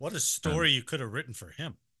earlier, What a um, story you could have written for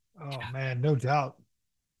him. Oh, yeah, man, no doubt.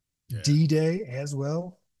 Yeah. D-Day as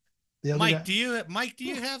well. The other Mike, guy. do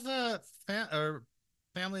you have a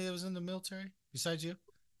family that was in the military besides you?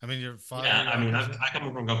 I mean, your father, Yeah, your I mean, uncles. I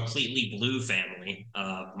come from a completely blue family.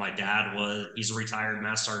 My dad he's a retired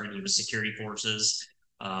master sergeant. He was security forces.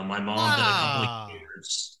 My mom did a couple of Wow.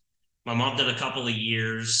 years. My mom did a couple of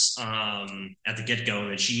years at the get go,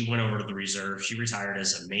 and she went over to the reserve. She retired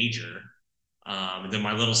as a major. And then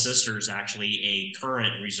my little sister's actually a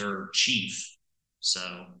current reserve chief.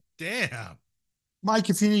 So Damn.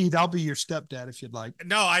 Mike, if you need, I'll be your stepdad if you'd like.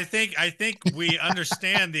 No, I think we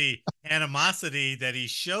understand the animosity that he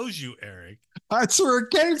shows you, Eric. That's where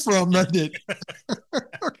it came from, doesn't it?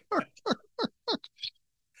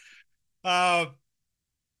 Uh,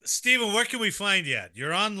 Stephen, where can we find you at?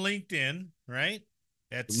 You're on LinkedIn, right?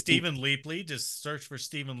 At Stephen Leapley. Just search for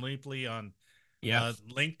Stephen Leapley on yeah,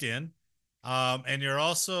 LinkedIn. And you're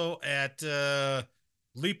also at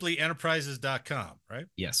leaplyenterprises.com, right?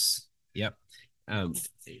 Yes. Yep. Um,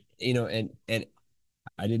 and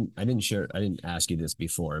I didn't ask you this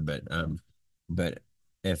before, but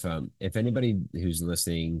if anybody who's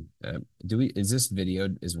listening, is this video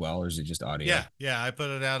as well, or is it just audio? Yeah, I put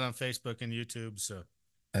it out on Facebook and YouTube. So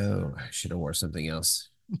Oh, I should have wore something else.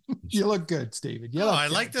 You look good, Steven. You oh, look I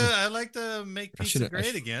good. like to make I pizza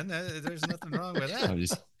great again. There's nothing wrong with that. I'm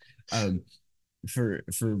just um for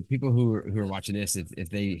people who are watching this, if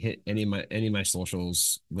they hit any of my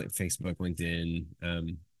socials, like Facebook, LinkedIn, I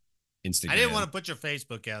didn't want Instagram, to put your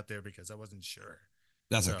Facebook out there because I wasn't sure.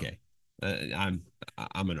 that's So, okay. I'm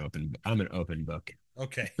an open book.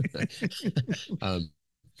 okay.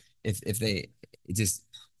 If they just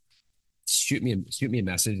shoot me a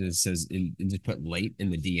message that says and just put late in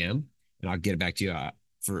the DM, and I'll get it back to you.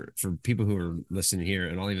 For people who are listening here,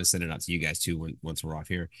 and I'll even send it out to you guys too once we're off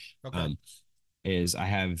here. Okay. Is I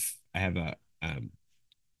have a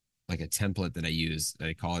like a template that I use.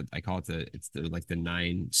 I call it like the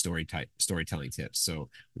storytelling tips. So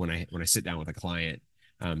when I sit down with a client,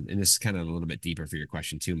 and this is kind of a little bit deeper for your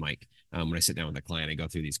question too, Mike. When I sit down with a client, I go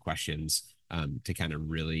through these questions to kind of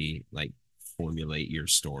really like formulate your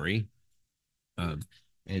story.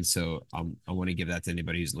 And so I want to give that to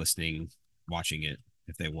anybody who's listening, watching it,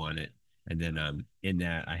 if they want it. And then in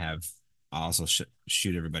that I also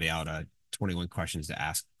shoot everybody out 21 questions to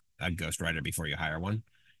ask a ghostwriter before you hire one,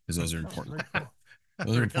 because those are important.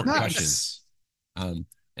 Those are important questions. And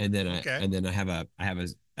then I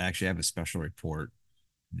actually have a special report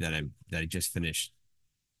that I just finished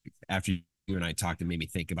after you and I talked and made me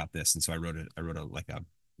think about this. And so I wrote a like a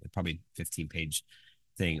probably 15-page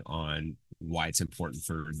thing on why it's important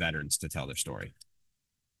for veterans to tell their story.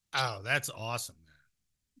 Oh, that's awesome.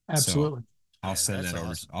 Absolutely. So I'll send that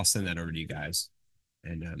over. I'll send that over to you guys.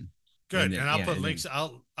 And good. And I'll put links.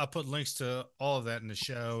 I'll put links to all of that in the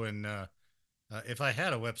show. And if I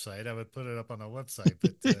had a website, I would put it up on a website.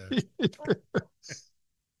 But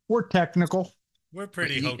we're technical. We're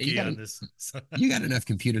pretty hokey on this. You got enough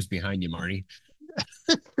computers behind you, Marty.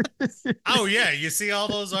 Oh yeah, you see all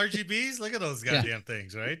those RGBs? Look at those goddamn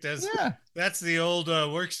things, right? That's the old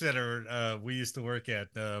work center we used to work at.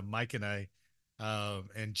 Mike and I,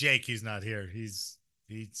 and Jake. He's not here. He's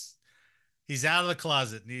out of the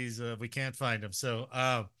closet, and we can't find him. So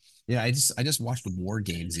yeah, I just watched the War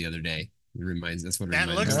Games the other day. That's what it that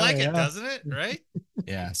looks like it, doesn't it? Right?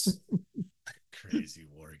 Yes. Crazy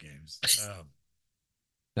War Games.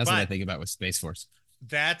 That's what I think about with Space Force.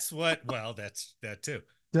 That's that too.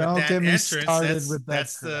 Don't get me started with that.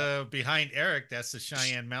 That's the behind Eric. That's the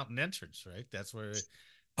Cheyenne Mountain entrance, right? That's where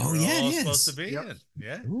we're all supposed to be. Yep.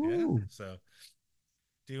 Yeah. So,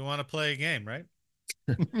 do you want to play a game, right?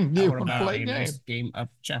 You want to play a nice game of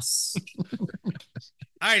chess? All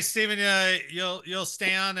right, Steven, you'll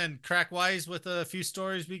stay on and crack wise with a few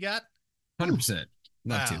stories we got. 100%.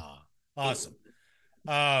 Love to. Awesome.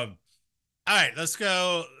 All right, let's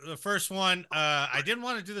go. The first one, I didn't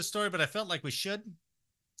want to do the story, but I felt like we should.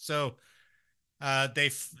 So they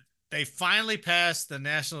finally passed the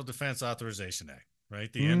National Defense Authorization Act,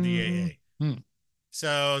 right? The NDAA.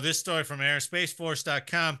 So this story from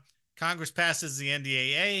airspaceforce.com, Congress passes the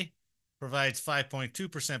NDAA, provides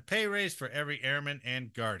 5.2% pay raise for every airman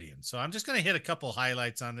and guardian. So I'm just going to hit a couple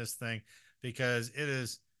highlights on this thing because it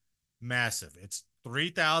is massive. It's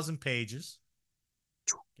 3,000 pages.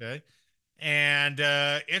 Okay. And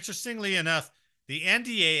interestingly enough, the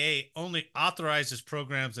NDAA only authorizes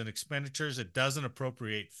programs and expenditures. It doesn't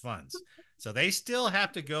appropriate funds. So they still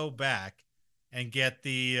have to go back and get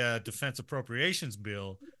the Defense Appropriations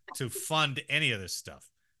Bill to fund any of this stuff.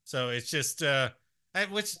 So it's just, I'm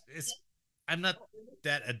not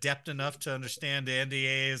that adept enough to understand the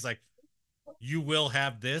NDAA is like, you will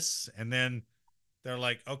have this. And then they're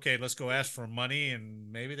like, okay, let's go ask for money.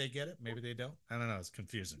 And maybe they get it. Maybe they don't. I don't know. It's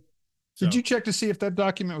confusing. Did you check to see if that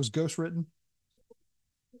document was ghostwritten?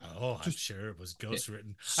 Oh, I'm sure it was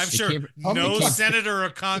ghostwritten. I'm sure no senator or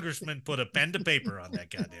congressman put a pen to paper on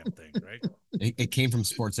that goddamn thing, right? It came from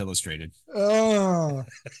Sports Illustrated. Oh,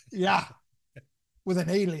 yeah. With an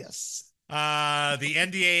alias. The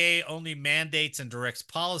NDAA only mandates and directs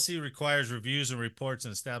policy, requires reviews and reports,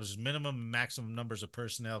 and establishes minimum and maximum numbers of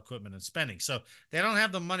personnel, equipment, and spending. So they don't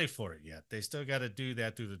have the money for it yet. They still got to do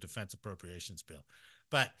that through the Defense Appropriations Bill.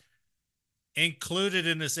 But included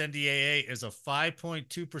in this NDAA is a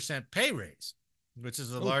 5.2% pay raise, which is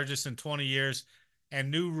the largest in 20 years,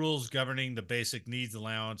 and new rules governing the basic needs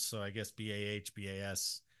allowance. So I guess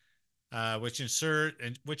BAS, which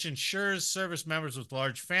ensures service members with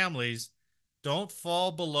large families don't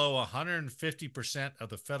fall below 150% of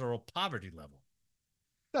the federal poverty level.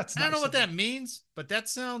 That's I don't know nice what of that them. means, but that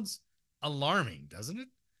sounds alarming, doesn't it?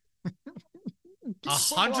 Keep a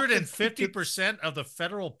little off the tickets. 150% of the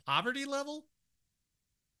federal poverty level.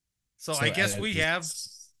 So I So guess we have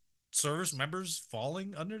service members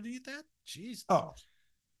falling underneath that. Jeez. Oh,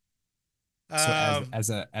 so Um,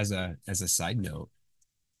 as a side note,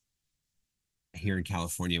 here in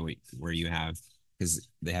California, where you have, because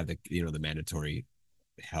they have the mandatory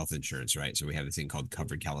health insurance, right? So we have this thing called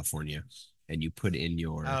Covered California, and you put in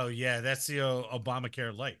your oh yeah, that's the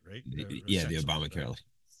Obamacare light, right? Or yeah, the Section, Obamacare. right?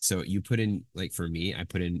 So you put in, like, for me, I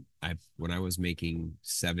when I was making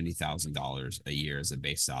 $70,000 a year as a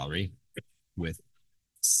base salary with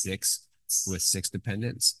six six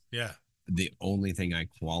dependents, Yeah. the only thing I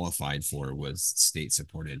qualified for was state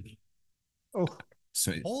supported. oh,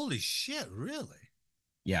 So Holy shit! Really?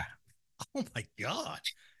 yeah, Oh my god!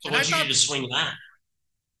 So And I what'd you do thought, to swing that?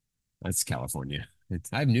 that's California.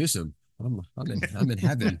 I have Newsom. I'm in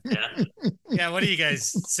heaven. Yeah. yeah. What are you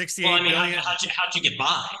guys? Well, I 68 mean, billion? how'd you get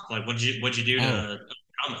by? Like, what'd you do Oh, to overcome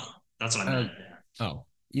it? That's what I uh, meant. oh,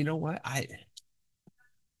 you know what?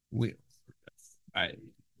 We I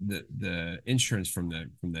the insurance from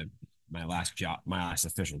the my last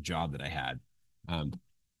official job that I had, um,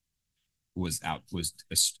 was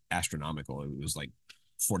astronomical. It was like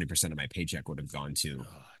 40% of my paycheck would have gone Oh,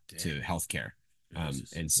 to dang. healthcare.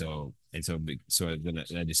 Jesus. So then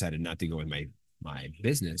I decided not to go with my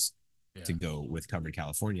business, Yeah. to go with Covered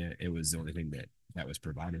California. It was the only thing that was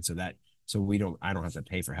provided. So I don't have to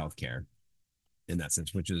pay for healthcare in that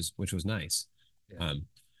sense, which was nice. Yeah.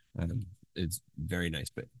 Um, it's very nice,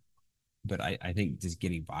 but I think just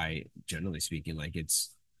getting by, generally speaking, like,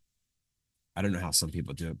 I don't know how some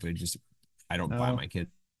people do it, but I don't buy no. my kids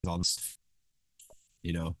all this,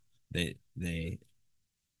 you know, they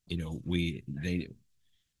we they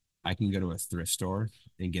I can go to a thrift store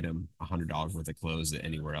and get them $100 worth of clothes that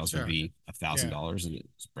anywhere else would Sure. be Yeah. $1,000, and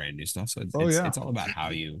it's brand new stuff. So Oh yeah. it's all about how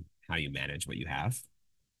you manage what you have.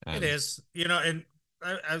 It is, and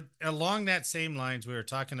along that same lines, we were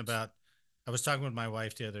talking about. I was talking with my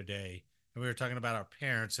wife the other day, and we were talking about our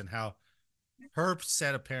parents and how her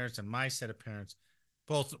set of parents and my set of parents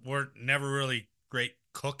both were never really great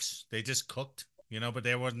cooks. They just cooked, but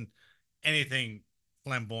there wasn't anything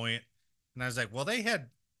flamboyant. And I was like, well, they had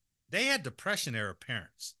depression era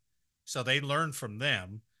parents, so they learned from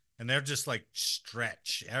them, and they're just like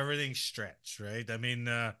stretch everything stretch, right? I mean,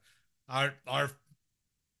 our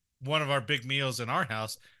one of our big meals in our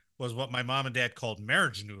house was what my mom and dad called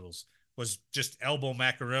marriage noodles, was just elbow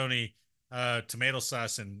macaroni, tomato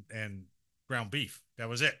sauce, and ground beef. That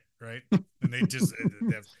was it, right? And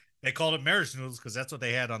they called it marriage noodles because that's what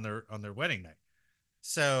they had on their wedding night.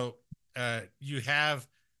 So you have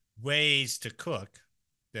ways to cook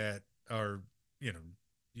that are,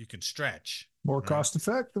 you can stretch, More right? cost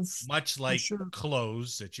effective Much for like sure.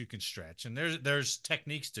 clothes that you can stretch, and there's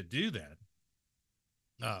techniques to do that.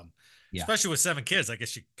 Um, Yeah. Especially with 7 kids, I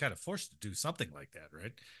guess you're kind of forced to do something like that,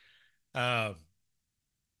 right? Um,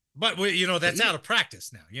 but But that's out of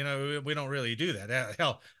practice now. We don't really do that.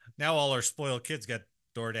 Hell, now all our spoiled kids got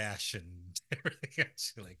DoorDash and everything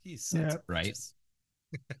else. You're like, you sons Yeah. of right. bitches.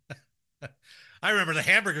 I remember the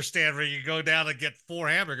hamburger stand where you go down and get 4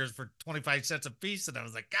 hamburgers for 25 cents a piece, and I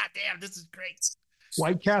was like, God damn, this is great.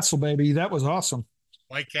 White Castle, baby. That was awesome.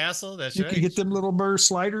 White Castle, that's You could right. get them little burr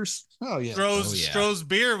sliders. Oh yeah. Oh yeah. Stroh's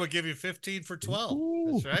beer will give you 15 for 12.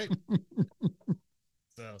 Ooh. That's right.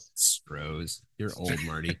 So Strohs. You're old,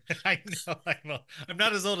 Marty. I know I'm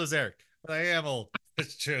not as old as Eric, but I am old.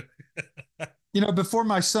 That's true. Before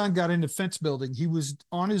my son got into fence building, he was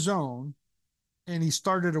on his own and he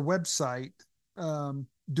started a website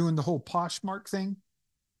doing the whole Poshmark thing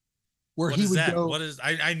where What he is would that? go. What is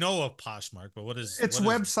I know of Poshmark, but It's what is it?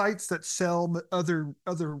 websites that sell other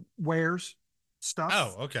wares stuff.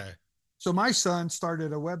 Oh, okay. So my son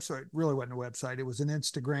started a website. Really wasn't a website. It was an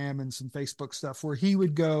Instagram and some Facebook stuff where he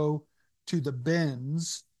would go to the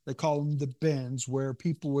bins. They call them the bins, where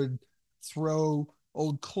people would throw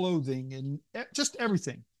old clothing and just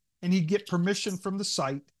everything. And he'd get permission from the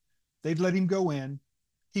site. They'd let him go in.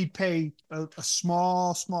 He'd pay a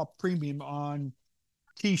small premium on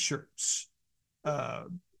T-shirts, uh,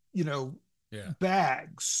 you know, Yeah.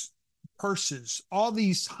 bags, purses, all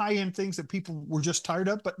these high-end things that people were just tired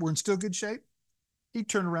of, but were in still good shape. He'd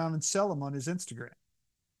turn around and sell them on his Instagram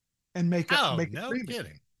and Oh, make it no premium.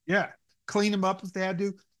 kidding. Yeah, clean them up if they had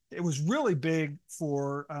to. It was really big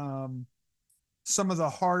for some of the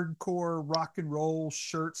hardcore rock and roll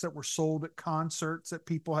shirts that were sold at concerts that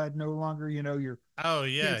people had no longer, your Oh,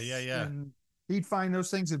 yeah, yeah, Kiss, yeah. and he'd find those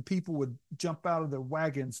things and people would jump out of the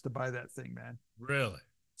wagons to buy that thing, man. Really?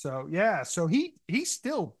 So yeah, so he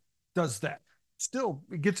still does that. Still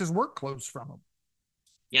gets his work clothes from him.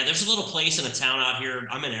 Yeah, there's a little place in a town out here.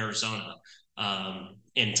 I'm in Arizona,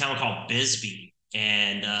 in a town called Bisbee,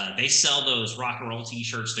 and they sell those rock and roll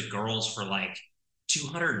T-shirts to girls for like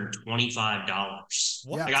 $225.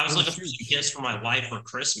 Yeah, Like I was for the looking for some shoes. gifts for my wife for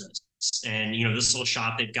Christmas, and this little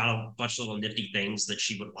shop, they've got a bunch of little nifty things that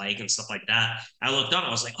she would like and stuff like that. I looked up, I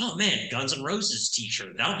was like, oh man, Guns N' Roses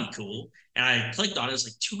T-shirt, that'll be cool. And I clicked on it, it was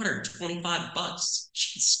like $225.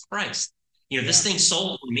 Jesus Christ. This Yeah. thing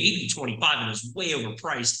sold maybe 25 and it was way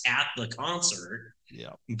overpriced at the concert.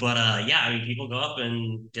 Yeah. But yeah, I mean, people go up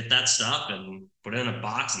and get that stuff and put it in a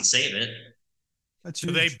box and save it. That's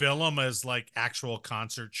Do they huge. bill them as like actual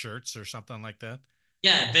concert shirts or something like that?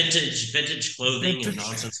 Yeah, vintage clothing and Vintage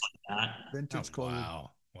nonsense like that. Oh, vintage clothing.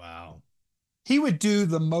 wow. Wow. He would do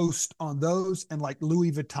the most on those and like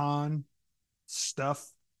Louis Vuitton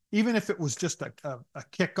stuff, even if it was just a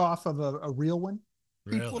kickoff of a real one.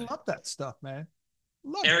 People Really? love that stuff, man.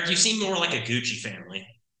 Love Eric, you seem more like a Gucci family.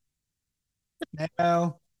 it.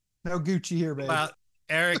 No, no Gucci here, babe. Well,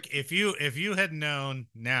 Eric, if you had known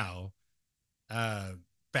now,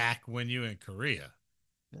 back when you were in Korea,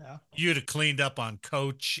 Yeah. you'd have cleaned up on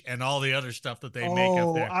Coach and all the other stuff that they make up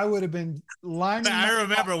Oh, there. I would have been lining I my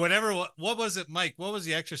remember whenever, what was it, Mike? What was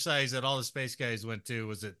the exercise that all the space guys went to?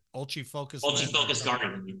 Was it Ulchi Focus? Ultra Focus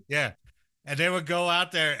Garden. Yeah. And they would go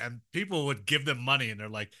out there and people would give them money and they're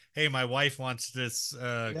like, hey, my wife wants this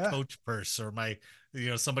Yeah. Coach purse, or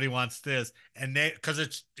somebody wants this. And because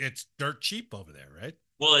it's dirt cheap over there, right?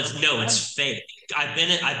 Well, it's fake. I've been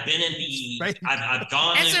in fake. I've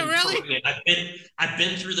gone Is it in really? I've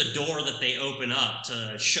been through the door that they open up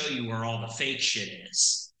to show you where all the fake shit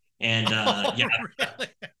is. And Oh, yeah, really?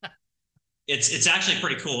 it's actually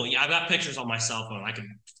pretty cool. Yeah, I've got pictures on my cell phone. I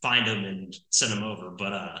can find them and send them over.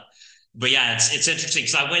 But yeah, it's interesting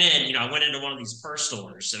because I went into one of these purse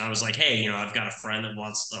stores and I was like, hey, I've got a friend that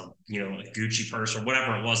wants a Gucci purse or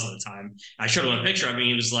whatever it was at the time. I showed him a picture of me.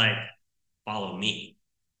 He was like, follow me.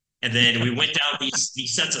 And then we went down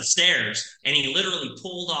these sets of stairs, and he literally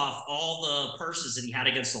pulled off all the purses that he had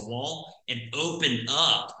against the wall and opened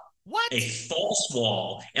up What? a false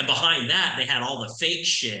wall. And behind that, they had all the fake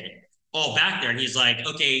shit all back there. And he's like,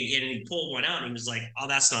 okay. And he pulled one out and he was like, oh,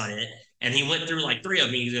 that's not it. And he went through like three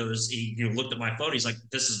of them. He looked at my phone. He's like,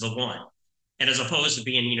 this is the one. And as opposed to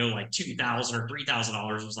being, like $2,000 or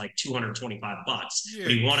 $3,000, it was like $225. You're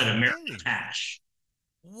But he wanted kidding. American cash.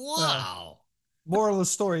 Wow. Moral of the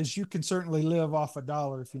story is you can certainly live off a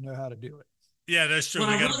dollar if you know how to do it. Yeah, that's true. Well,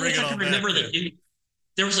 We I got to really bring wish it I all could back. remember Yeah. the dude.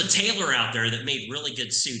 There was a tailor out there that made really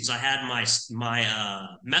good suits. I had my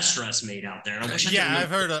mess dress made out there. And I wish I could Yeah,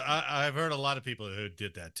 remember. I've heard a lot of people who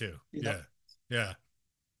did that too. Yep. Yeah.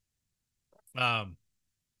 Yeah.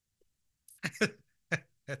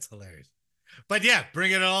 That's hilarious. But yeah,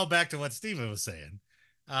 bring it all back to what Steven was saying.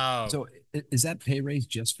 So is that pay raise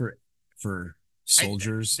just for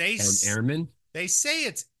soldiers they and airmen? They say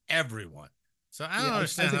it's everyone. So I don't Yeah, I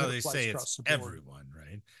understand think how it they applies say across it's the board. everyone,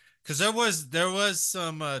 right? Because there was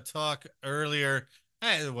some talk earlier.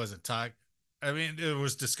 It wasn't talk. I mean, there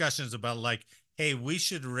was discussions about like, hey, we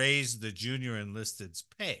should raise the junior enlisted's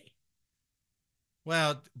pay.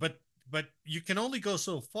 Well, but you can only go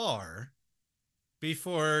so far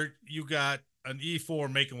before you got an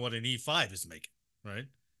E4 making what an E5 is making, right?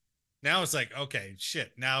 Now it's like, okay,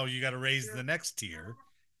 shit. Now you got to raise the next tier,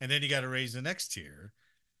 and then you got to raise the next tier,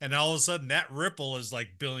 and all of a sudden that ripple is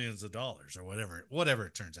like billions of dollars or whatever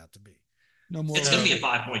it turns out to be. No more. It's going to be a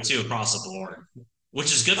 5.2 across the board,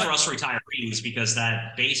 which is good for us retirees because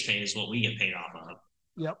that base pay is what we get paid off of.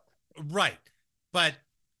 Yep. Right. But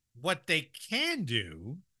what they can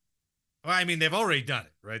do, well, I mean, they've already done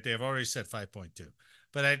it, right? They've already said 5.2.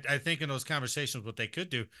 But I think in those conversations, what they could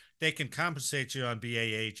do, they can compensate you on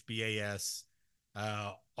BAH, BAS,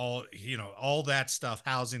 all that stuff,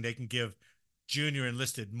 housing. They can give junior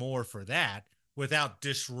enlisted more for that without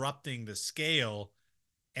disrupting the scale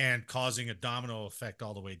and causing a domino effect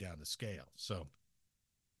all the way down the scale. So,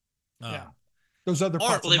 yeah, those other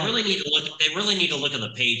parts. Well, they really need to look. They really need to look at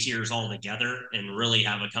the pay tiers all together and really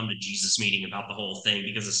have a come to Jesus meeting about the whole thing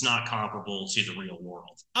because it's not comparable to the real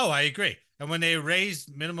world. Oh, I agree. And when they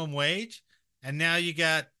raised minimum wage, and now you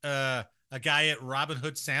got a guy at Robin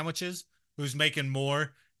Hood Sandwiches who's making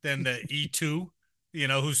more than the E2,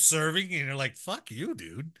 who's serving, and you're like, fuck you,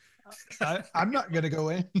 dude. I'm not going to go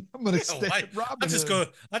in. I'm going to stay at Robin Hood.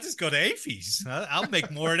 I'll just go to AFES. I'll make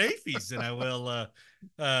more at AFES than I will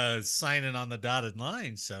signing on the dotted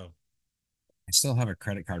line. So I still have a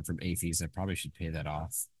credit card from AFES. I probably should pay that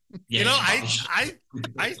off. Yeah,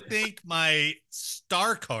 I think my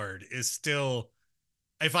Star card is still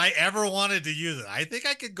if I ever wanted to use it, I think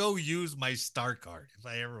I could go use my Star Card if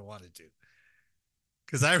I ever wanted to.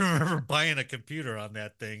 Because I remember buying a computer on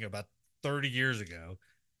that thing about 30 years ago,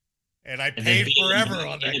 and I paid forever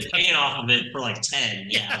on that. And then paying off of it for like 10.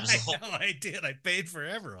 Yeah, it was I know I did. I paid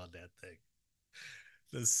forever on that thing.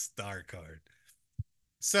 The Star Card.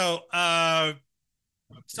 So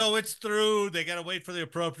it's through. They got to wait for the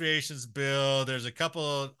appropriations bill. There's a couple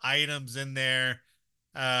of items in there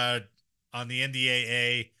on the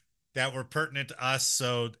NDAA that were pertinent to us.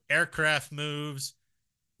 So aircraft moves,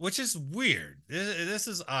 which is weird. This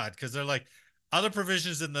is odd because they're like other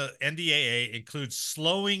provisions in the NDAA include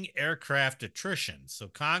slowing aircraft attrition. So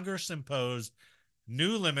Congress imposed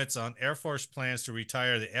new limits on Air Force plans to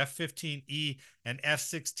retire the F-15E and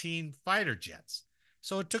F-16 fighter jets.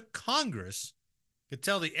 So it took Congress to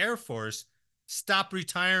tell the Air Force, stop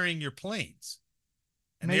retiring your planes.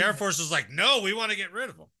 And the Air Force was like, no, we want to get rid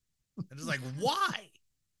of them. And it's like, why?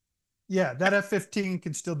 Yeah, that F-15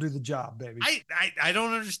 can still do the job, baby. I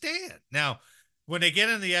don't understand. Now, when they get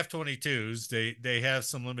in the F-22s, they have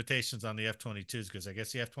some limitations on the F-22s because I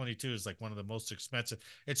guess the F-22 is like one of the most expensive.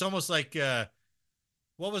 It's almost like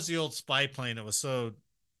what was the old spy plane that was so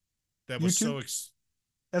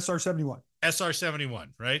SR-71. SR-71,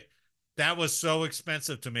 right? That was so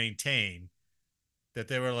expensive to maintain that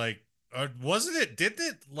they were like, wasn't it? Didn't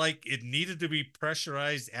it like it needed to be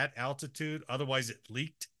pressurized at altitude, otherwise it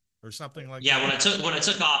leaked or something like that? Yeah, when it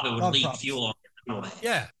took off, it would leak fuel on the runway.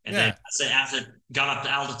 Yeah, and then as it got up to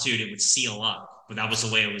altitude, it would seal up. But that was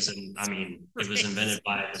the way it was. It was invented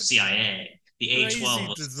by the CIA. The A-12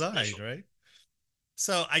 was designed, right?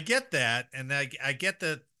 So I get that, and I get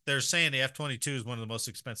that they're saying the F-22 is one of the most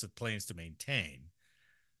expensive planes to maintain.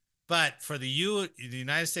 But for the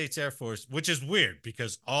United States Air Force, which is weird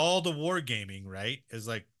because all the war gaming, right, is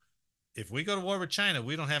like, if we go to war with China,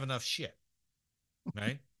 we don't have enough shit,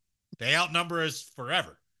 right? They outnumber us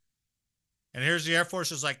forever. And here's the Air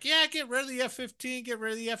Force is like, yeah, get rid of the F-15, get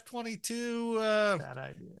rid of the F-22. Bad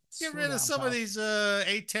idea. Get rid of some of these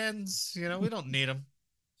A-10s. You know, we don't need them.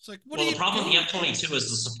 It's like, the problem with the F-22 is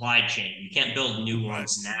the supply chain. You can't build new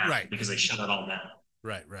ones now because they shut it all down.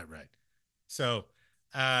 Right. So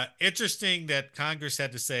interesting that Congress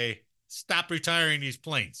had to say, stop retiring these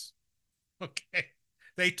planes. Okay.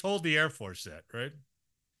 They told the Air Force that, right?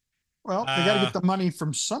 Well, they got to get the money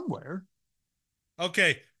from somewhere.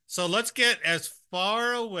 Okay. So let's get as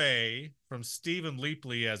far away from Stephen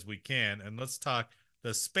Leapley as we can, and let's talk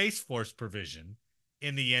the Space Force provision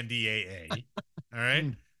in the NDAA. All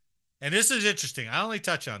right. And this is interesting. I only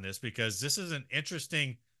touch on this because this is an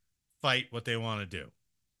interesting fight what they want to do.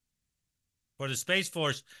 For the Space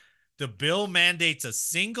Force, the bill mandates a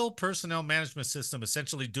single personnel management system,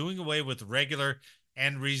 essentially doing away with regular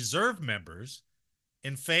and reserve members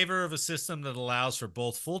in favor of a system that allows for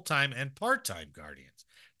both full-time and part-time guardians.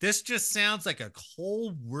 This just sounds like a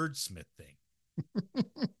whole wordsmith thing.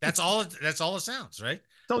 That's all it sounds, right?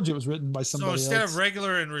 Told you it was written by somebody else. So instead of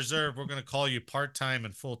regular and reserve, we're going to call you part-time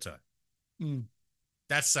and full-time.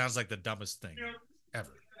 That sounds like the dumbest thing ever,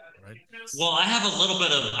 right? Well, I've got a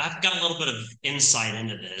little bit of insight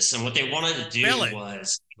into this, and what they wanted to do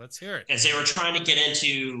was, let's hear it, as they were trying to get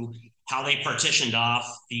into how they partitioned off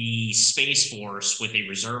the Space Force with a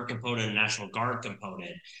reserve component and National Guard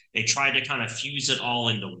component. They tried to kind of fuse it all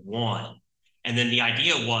into one. And then the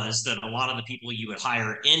idea was that a lot of the people you would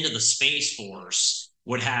hire into the Space Force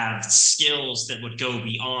would have skills that would go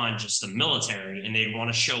beyond just the military, and they'd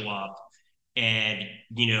want to show up and,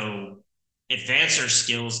 advance their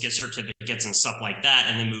skills, get certificates and stuff like that,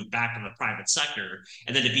 and then move back to the private sector.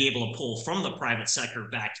 And then to be able to pull from the private sector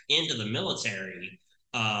back into the military,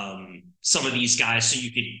 some of these guys, so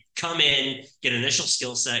you could come in, get an initial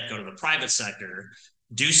skill set, go to the private sector,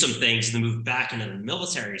 do some things, and then move back into the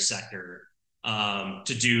military sector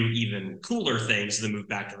to do even cooler things, and then move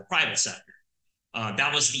back to the private sector.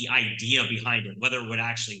 That was the idea behind it. Whether it would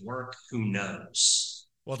actually work, who knows?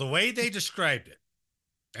 Well, the way they described it,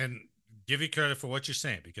 and give you credit for what you're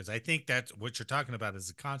saying, because I think that's what you're talking about is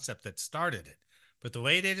the concept that started it. But the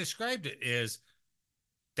way they described it is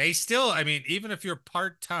they still, even if you're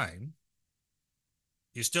part-time,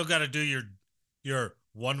 you still got to do your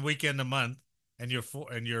 1 weekend a month and your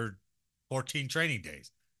 14 training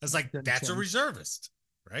days. It's like, that's a reservist,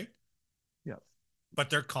 right? Yeah. But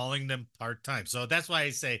they're calling them part-time. So that's why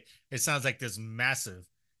I say it sounds like this massive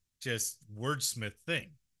just wordsmith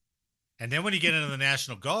thing. And then when you get into the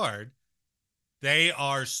National Guard, they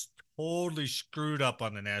are totally screwed up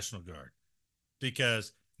on the National Guard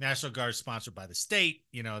because National Guard is sponsored by the state,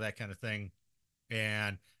 that kind of thing.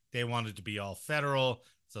 And they wanted to be all federal.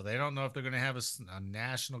 So they don't know if they're going to have a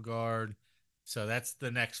National Guard. So that's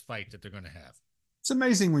the next fight that they're going to have. It's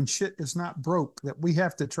amazing when shit is not broke that we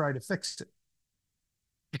have to try to fix it.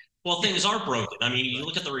 Well, things are broken. I mean, you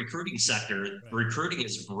look at the recruiting sector, recruiting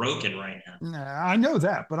is broken right now. Nah, I know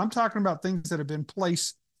that, but I'm talking about things that have been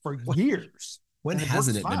placed for years. When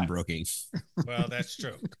hasn't it been broken? Well, that's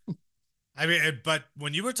true. I mean, but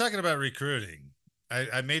when you were talking about recruiting,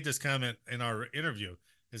 I made this comment in our interview,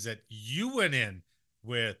 is that you went in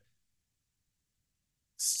with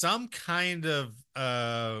some kind of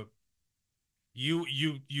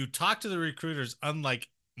you talk to the recruiters unlike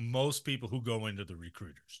most people who go into the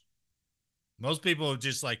recruiters. Most people are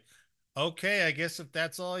just like, okay, I guess if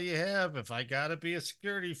that's all you have, if I gotta be a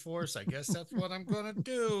security force, I guess that's what I'm gonna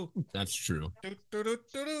do. That's true.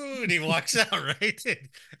 And he walks out, right?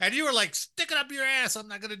 And you were like, stick it up your ass. I'm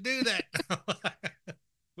not gonna do that.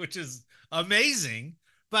 Which is amazing.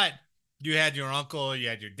 But you had your uncle, you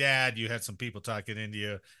had your dad, you had some people talking into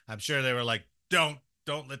you. I'm sure they were like, don't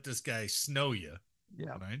let this guy snow you.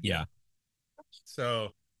 Yeah. Right? Yeah.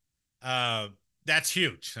 So that's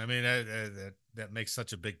huge. I mean, that makes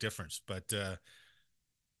such a big difference. But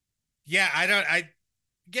yeah, I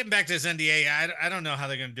getting back to this NDA, I don't know how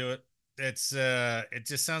they're gonna do it. It's it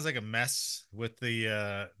just sounds like a mess with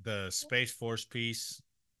the Space Force piece.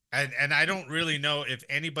 And I don't really know if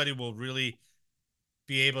anybody will really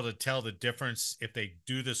be able to tell the difference if they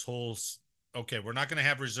do this whole okay, we're not going to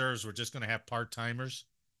have reserves, we're just going to have part-timers.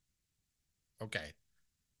 Okay.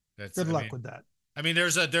 That's good luck with that. I mean,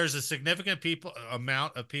 there's a significant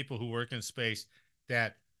amount of people who work in space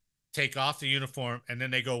that take off the uniform and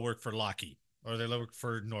then they go work for Lockheed, or they work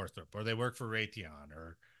for Northrop, or they work for Raytheon,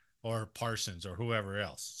 or Parsons, or whoever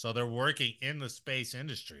else. So they're working in the space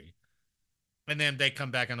industry, and then they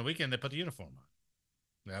come back on the weekend, they put the uniform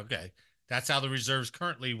on. Okay, that's how the reserves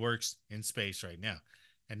currently works in space right now,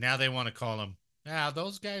 and now they want to call them,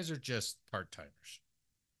 those guys are just part-timers.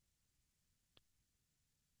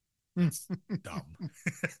 It's dumb.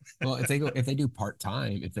 Well, if they do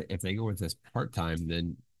part-time, if they go with this part-time,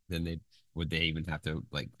 then they would they even have to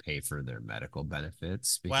like pay for their medical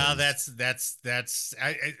benefits? Because, well, and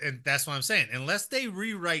that's what I'm saying. Unless they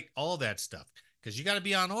rewrite all that stuff, because you got to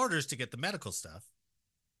be on orders to get the medical stuff.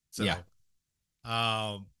 So, yeah.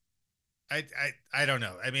 I don't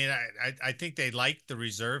know. I mean, I think they like the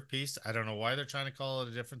reserve piece. I don't know why they're trying to call it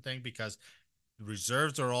a different thing, because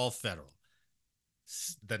reserves are all federal.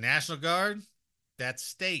 The National Guard, that's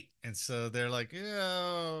state. And so they're like,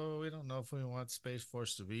 oh, we don't know if we want Space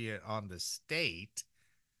Force to be on the state.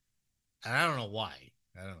 And I don't know why.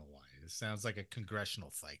 It sounds like a congressional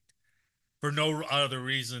fight for no other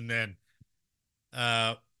reason than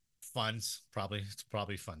funds. It's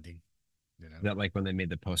probably funding. You know? Is that like when they made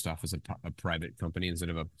the post office a private company instead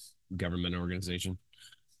of a government organization?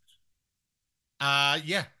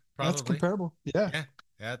 Yeah, probably. That's comparable. Yeah,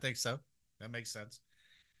 I think so. That makes sense.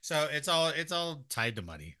 So it's all tied to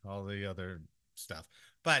money, all the other stuff.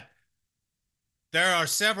 But there are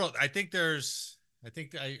several. I think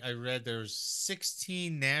I read there's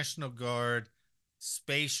 16 National Guard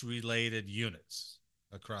space related units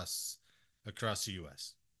across the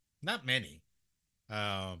U.S. Not many.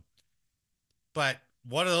 But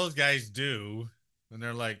what do those guys do when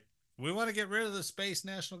they're like, we want to get rid of the Space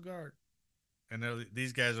National Guard? And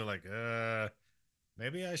these guys are like,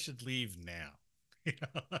 maybe I should leave now. You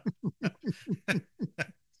know?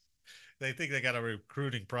 They think they got a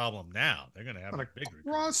recruiting problem now. They're going to have a big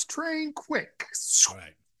cross train quick.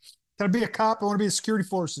 Right. Gotta be a cop. I want to be in security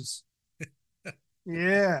forces.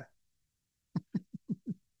 Yeah.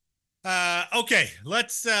 Okay.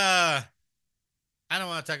 Let's, I don't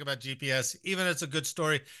want to talk about GPS, even if it's a good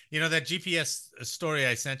story. You know, that GPS story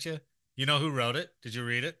I sent you, you know who wrote it? Did you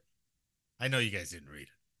read it? I know you guys didn't read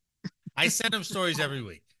it. I send them stories every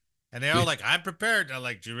week. And they're all like, I'm prepared. And I'm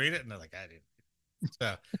like, did you read it? And they're like, I didn't.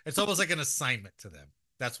 So it's almost like an assignment to them.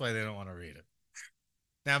 That's why they don't want to read it.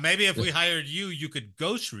 Now, maybe if we hired you, you could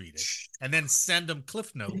ghost read it and then send them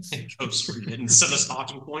cliff notes. Ghost read it and send us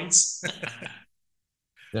talking points.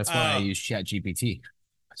 That's why I use ChatGPT.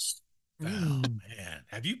 Oh man,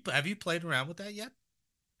 have you played around with that yet?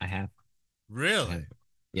 I have. Really? I have.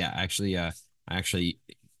 Yeah, I actually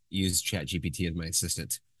use ChatGPT as my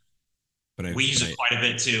assistant. But we use it quite a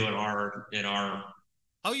bit too in our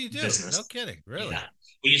Oh, you do? Business. No kidding. Really? Yeah.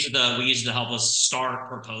 We use it to help us start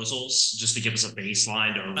proposals, just to give us a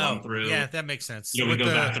baseline to run through. Yeah, that makes sense. You know, we go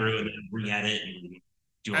back through and then re-edit and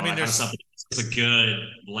do all that kind of stuff. It's a good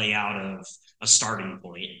layout of a starting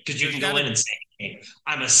point, because you can go in and say, hey,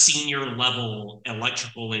 I'm a senior level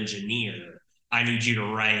electrical engineer. I need you to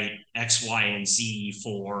write X, Y, and Z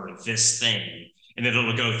for this thing. and then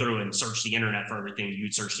it'll go through and search the internet for everything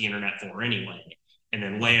you'd search the internet for anyway, and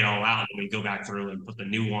then lay it all out, and we go back through and put the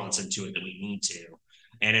nuance into it that we need to.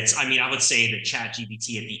 And I would say that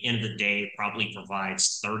ChatGPT at the end of the day probably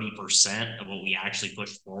provides 30% of what we actually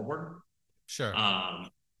push forward. Sure.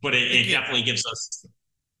 But it definitely gives us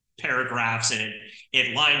paragraphs, and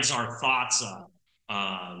it lines our thoughts up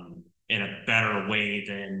in a better way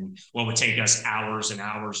than what would take us hours and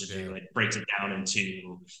hours to do. It breaks it down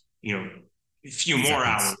into, a few more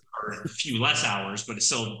hours or a few less hours, but it's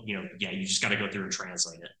still, you just got to go through and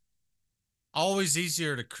translate it. Always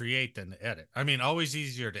easier to create than to edit. Always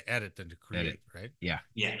easier to edit than to create, right? Yeah.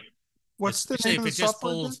 Yeah. What's the name of the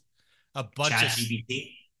software? A bunch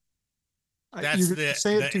ChatGPT.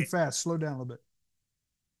 Say it too fast. Slow down a little bit.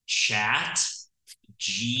 Chat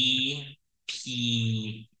GPT.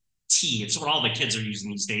 It's what all the kids are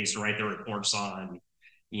using these days to write their reports on,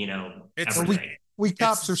 every day. We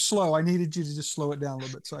cops are slow. I needed you to just slow it down a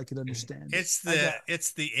little bit so I could understand. It's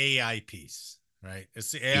the AI piece, right?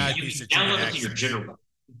 It's the AI piece that you can download it to your jitter.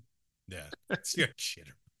 Yeah, it's your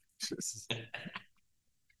jitter. Is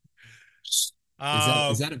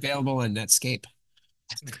that available on Netscape?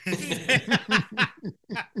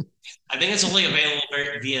 I think it's only available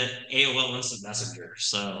via AOL Instant Messenger.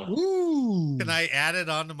 So, can I add it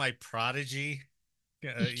onto my Prodigy?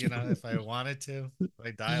 If I wanted to, if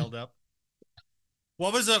I dialed up.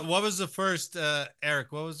 What was the first,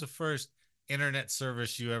 Eric? What was the first internet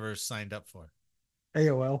service you ever signed up for?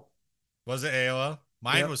 AOL. Was it AOL?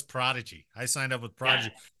 Mine was Prodigy. I signed up with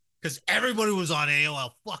Prodigy because everybody was on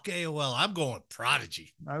AOL. Fuck AOL. I'm going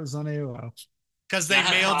Prodigy. I was on AOL. Because they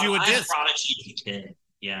mailed you a disc. Prodigy as a kid.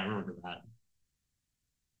 Yeah, I remember that.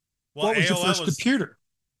 Well, what was your first computer?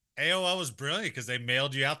 AOL was brilliant because they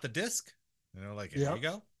mailed you out the disc. Like, here you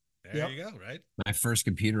go. There you go, right? My first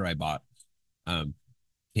computer I bought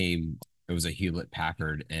it was a Hewlett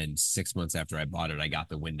Packard, and 6 months after I bought it, I got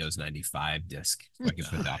the Windows 95 disc so I could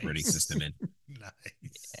put the operating system in. Nice.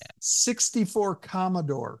 Yeah. 64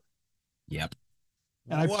 Commodore. Yep.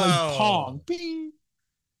 And I played Pong. Bing,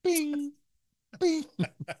 bing, bing.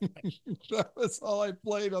 That was all I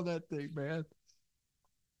played on that thing, man.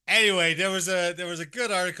 Anyway, there was a good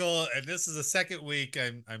article, and this is the second week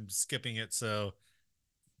I'm skipping it,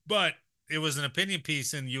 but it was an opinion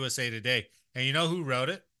piece in USA Today. And you know who wrote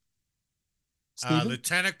it?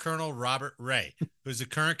 Lieutenant Colonel Robert Ray, who's the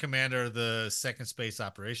current commander of the 2nd Space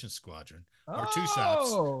Operations Squadron, or Two Shops,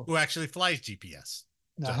 who actually flies GPS.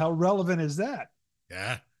 Now, how relevant is that?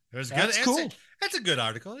 Yeah, it was That's good. Cool. That's a good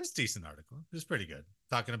article. It's a decent article. It's pretty good.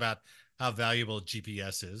 Talking about how valuable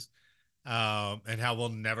GPS is, and how we'll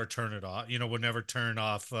never turn it off. We'll never turn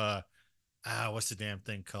off. What's the damn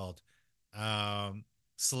thing called?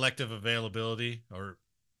 Selective availability, or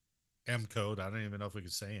M code. I don't even know if we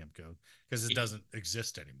could say M code because it doesn't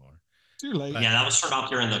exist anymore. Too late. Yeah, that was turned off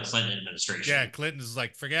during the Clinton administration. Yeah, Clinton's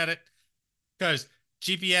like, forget it, because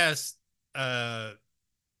GPS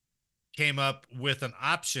came up with an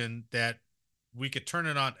option that we could turn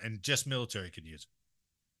it on and just military could use it.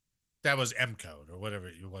 That was M code, or whatever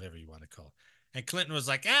you want to call it. And Clinton was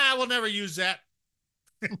like, we'll never use that.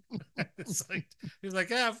 It's like, he was like,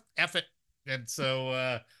 F it. And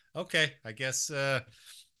so, okay, I guess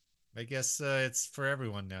it's for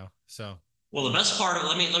everyone now. So, well, the best part of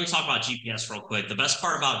let me talk about GPS real quick. The best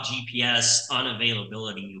part about GPS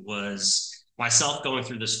unavailability was myself going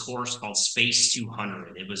through this course called Space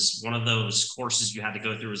 200. It was one of those courses you had to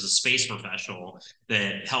go through as a space professional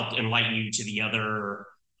that helped enlighten you to the other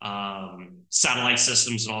satellite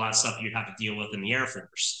systems and all that stuff you'd have to deal with in the Air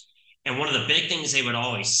Force. And one of the big things they would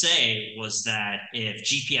always say was that if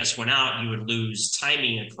GPS went out, you would lose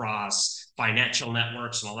timing across financial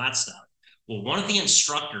networks and all that stuff. Well, one of the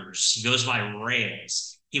instructors, he goes by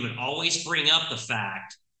Rails, he would always bring up the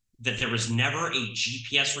fact that there was never a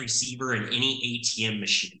GPS receiver in any ATM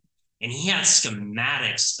machine. And he had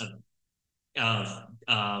schematics of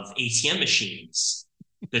ATM machines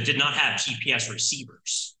that did not have GPS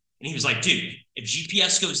receivers. And he was like, dude, if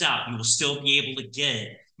GPS goes out, you will still be able to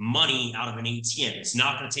get money out of an ATM. It's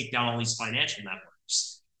not going to take down all these financial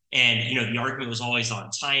networks. And, the argument was always on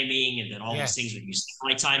timing, and then all these things would use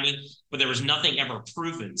satellite timing, but there was nothing ever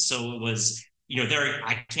proven. So it was,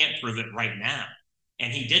 I can't prove it right now.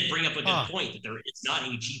 And he did bring up a good point that there is not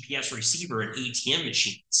a GPS receiver in ATM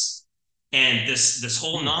machines. And this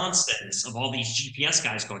whole nonsense of all these GPS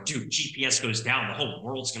guys going, dude, GPS goes down, the whole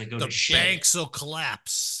world's going to go to shit. The banks will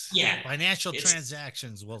collapse. Yeah. Financial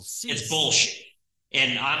transactions will cease. It's bullshit.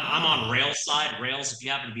 And I'm on Rails side. Rails, if you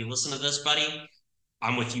happen to be listening to this, buddy,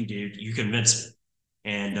 I'm with you, dude. You convinced me.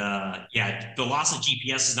 And the loss of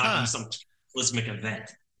GPS is not going to be some cataclysmic event.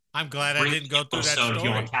 I'm glad I Bring didn't go through that Yellowstone if you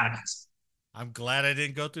story. want catechism. I'm glad I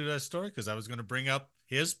didn't go through that story because I was going to bring up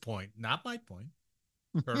his point, not my point,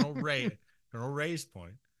 Colonel Ray's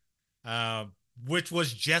point, which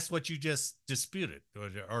was just what you just disputed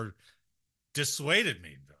or dissuaded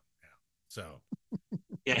me from. So,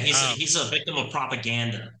 Yeah, he's a victim of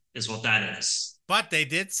propaganda, is what that is. but they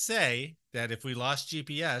did say that if we lost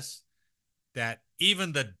GPS, that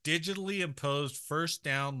even the digitally imposed first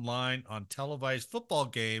down line on televised football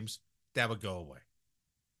games, that would go away.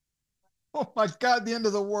 Oh my God, the end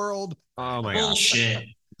of the world. Oh my gosh. Bullshit.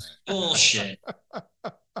 Bullshit.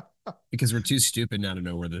 Because we're too stupid now to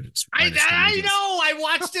know where the I line of scrimmage is. know. I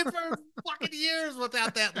watched it for fucking years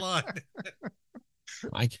without that line.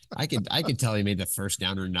 I could tell he made the first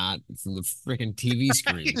down or not from the freaking TV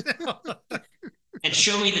screen. And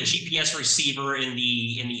show me the GPS receiver in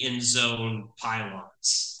the end zone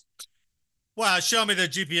pylons. Well, show me the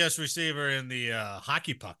GPS receiver in the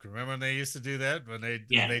hockey puck. Remember when they used to do that? When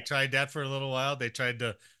they tried that for a little while, they tried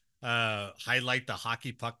to highlight the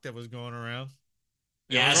hockey puck that was going around.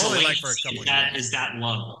 Yeah, it's only like for a couple is that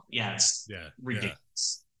low. Yeah, it's ridiculous.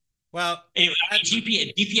 Yeah. Well, anyway,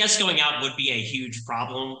 GPS going out would be a huge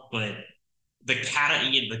problem, but the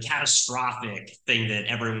catastrophic thing that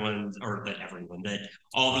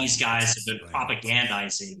all these guys have been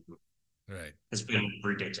propagandizing has been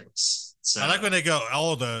ridiculous. So I like when they go,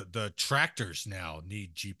 oh, the tractors now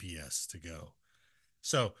need GPS to go.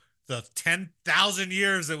 So the 10,000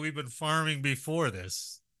 years that we've been farming before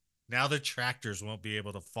this, now the tractors won't be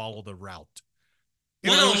able to follow the route.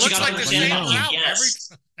 Well, it looks like the same route every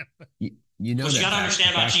time. You know, what you got to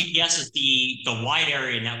understand about GPS is the wide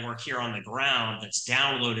area network here on the ground that's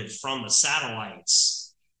downloaded from the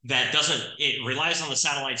satellites. It relies on the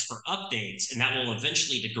satellites for updates, and that will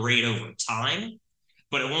eventually degrade over time,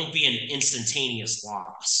 but it won't be an instantaneous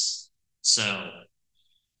loss. So,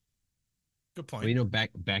 good point. Well, you know,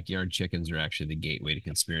 backyard chickens are actually the gateway to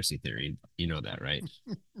conspiracy theory. You know that, right?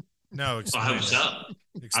 No, I hope so.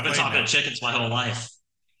 I've been talking to chickens my whole life.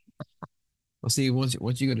 Well, see, once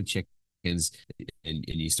you go to chickens and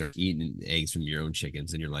you start eating eggs from your own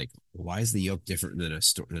chickens, and you're like, why is the yolk different than a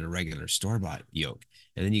regular store-bought yolk?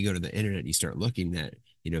 And then you go to the internet and you start looking at,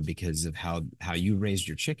 because of how you raised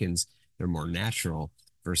your chickens, they're more natural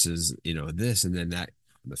versus, this, and then that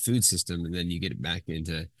the food system, and then you get it back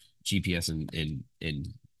into GPS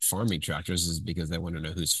and farming tractors is because they want to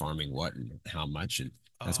know who's farming what and how much, and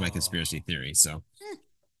that's my conspiracy theory. So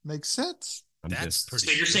makes sense.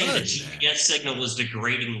 So you're saying the GPS signal is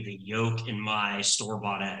degrading the yolk in my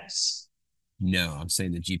store-bought eggs? No, I'm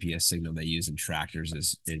saying the GPS signal they use in tractors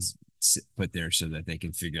is put there so that they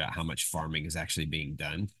can figure out how much farming is actually being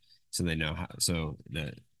done, so they know how. So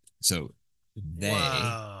they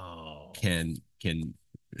can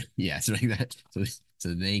yeah, so like that.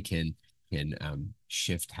 So they can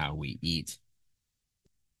shift how we eat.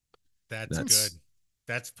 That's good.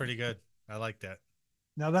 That's pretty good. I like that.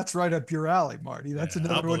 Now that's right up your alley, Marty. That's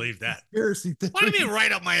another I'll believe that. Conspiracy theory. What do you mean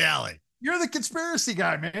right up my alley? You're the conspiracy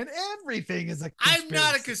guy, man. Everything is a conspiracy. I'm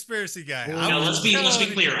not a conspiracy guy. No, let's be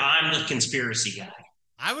clear. I'm the conspiracy guy.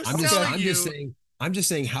 I'm just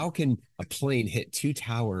saying, how can a plane hit two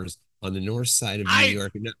towers on the north side of New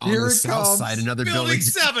York and on the south side another building?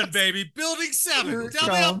 7, baby. Building 7. Tell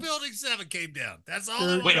me how Building 7 came down. That's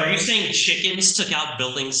all. Wait, are you saying chickens took out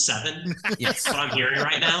Building 7? Yes. That's what I'm hearing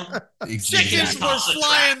right now. Chickens were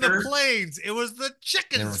flying the planes. It was the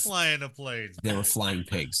chickens flying the planes. They were flying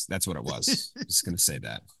pigs. That's what it was. I'm just going to say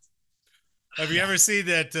that. Have you ever seen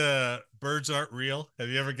that Birds Aren't Real? Have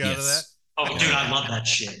you ever got to that? Oh, dude, I love that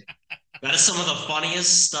shit. That is some of the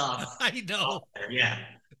funniest stuff. I know. Yeah.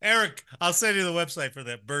 Eric, I'll send you the website for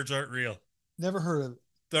that. Birds Aren't Real. Never heard of it.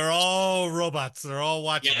 They're all robots. They're all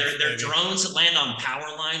watching. Yeah, they're drones that land on power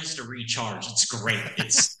lines to recharge. It's great.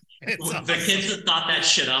 It's awesome. The kids that thought that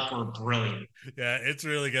shit up were brilliant. Yeah, it's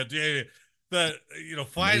really good.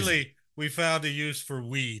 Finally we found a use for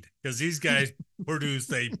weed because these guys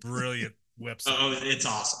produced a brilliant website. Oh, it's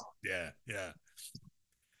awesome. Yeah.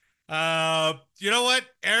 You know what,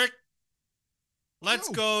 Eric? Let's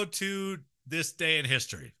go to this day in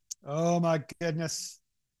history. Oh my goodness.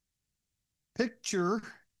 Picture,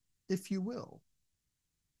 if you will.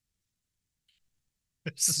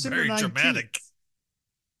 This is very 19th. Dramatic.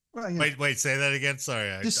 Well, wait, say that again.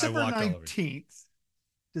 Sorry. December 19th.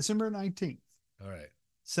 December 19th. All right.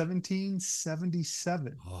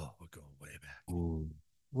 1777. Oh, we're going way back. Ooh.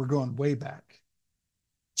 We're going way back.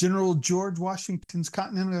 General George Washington's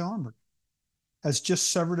Continental Army has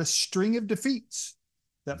just suffered a string of defeats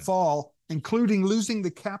that fall, including losing the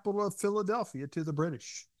capital of Philadelphia to the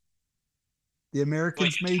British. The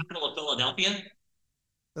Americans made capital of Philadelphia.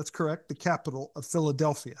 That's correct. The capital of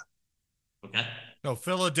Philadelphia. Okay. No,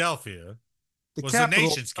 Philadelphia The was the capital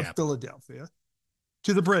nation's of capital. Philadelphia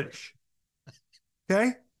to the British.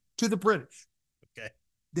 Okay? To the British. Okay.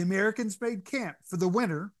 The Americans made camp for the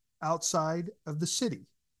winter outside of the city.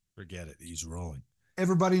 Forget it. He's rolling.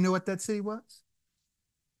 Everybody know what that city was?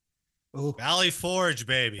 Oh, Valley Forge,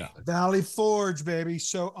 baby. Valley Forge, baby.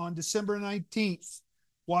 So on December 19th,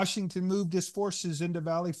 Washington moved his forces into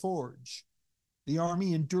Valley Forge. The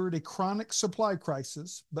Army endured a chronic supply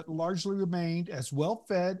crisis, but largely remained as well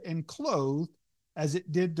fed and clothed as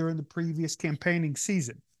it did during the previous campaigning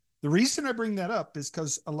season. The reason I bring that up is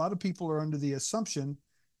because a lot of people are under the assumption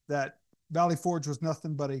that Valley Forge was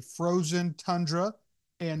nothing but a frozen tundra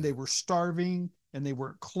and they were starving and they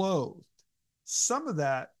weren't clothed. Some of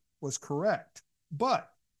that was correct, but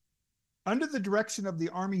under the direction of the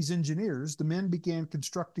Army's engineers, the men began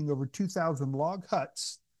constructing over 2,000 log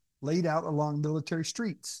huts laid out along military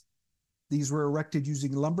streets. These were erected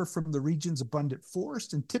using lumber from the region's abundant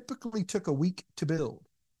forest and typically took a week to build.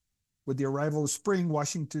 With the arrival of spring,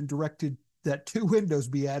 Washington directed that 2 windows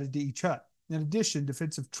be added to each hut. In addition,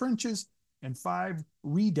 defensive trenches and 5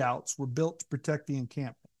 redoubts were built to protect the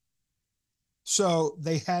encampment. So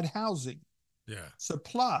they had housing,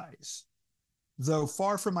 supplies. Though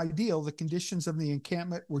far from ideal, the conditions of the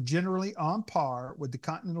encampment were generally on par with the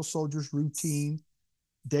Continental soldiers' routine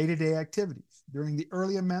day-to-day activities. During the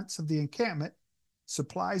early months of the encampment,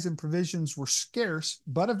 supplies and provisions were scarce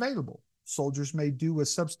but available. Soldiers made do with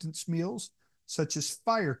substance meals such as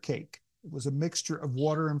fire cake. It was a mixture of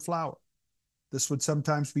water and flour. This would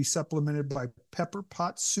sometimes be supplemented by pepper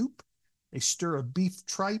pot soup, a stir of beef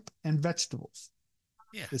tripe, and vegetables.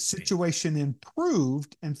 The situation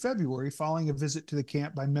improved in February following a visit to the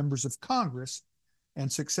camp by members of Congress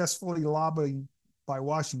and successfully lobbying by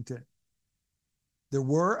Washington. There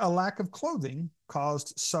were a lack of clothing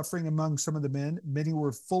caused suffering among some of the men. Many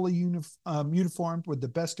were fully uniformed with the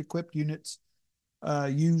best equipped units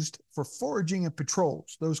used for foraging and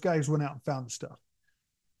patrols. Those guys went out and found the stuff.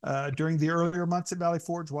 During the earlier months at Valley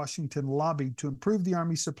Forge, Washington lobbied to improve the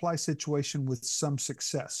Army supply situation with some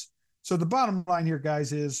success. So the bottom line here,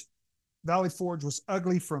 guys, is Valley Forge was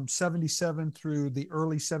ugly from 77 through the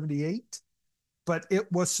early 78, but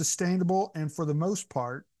it was sustainable. And for the most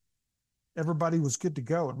part, everybody was good to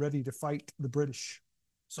go and ready to fight the British.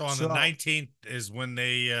 So on the 19th is when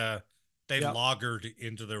they loggered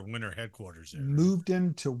into their winter headquarters there. Moved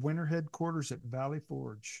into winter headquarters at Valley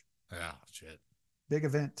Forge. Oh, shit. Big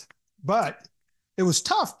event. But it was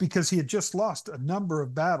tough because he had just lost a number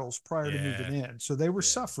of battles prior to moving in. So they were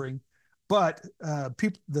suffering. But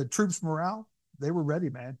the troops' morale, they were ready,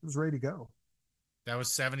 man. It was ready to go. That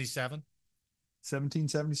was 77?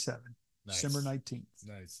 1777. Nice. December 19th.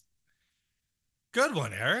 Nice. Good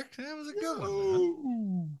one, Eric. That was a good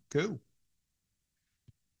one. Cool.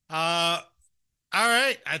 All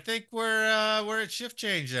right. I think we're at shift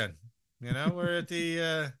change then. You know, we're at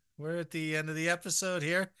the end of the episode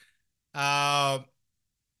here. So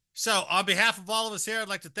on behalf of all of us here, I'd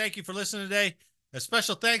like to thank you for listening today. A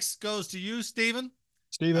special thanks goes to you, Stephen.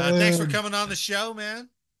 Thanks for coming on the show, man.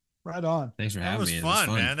 Right on. Thanks for having me. That was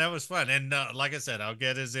fun, man. That was fun. And like I said, I'll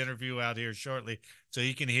get his interview out here shortly so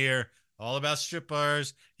you can hear all about strip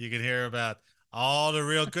bars. You can hear about all the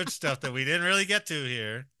real good stuff that we didn't really get to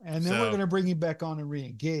here. And then we're going to bring you back on and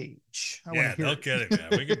re-engage. No kidding, man.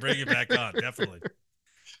 We can bring you back on, definitely.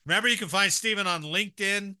 Remember, you can find Stephen on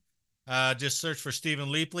LinkedIn. Just search for Stephen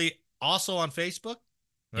Leapley. Also on Facebook,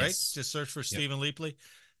 right? Yes. Just search for Stephen Leapley.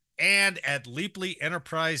 And at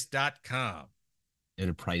leapleenterprise.com.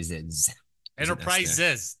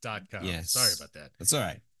 Enterprises.com. Yes. Sorry about that. That's all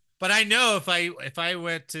right. But I know if I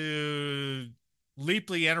went to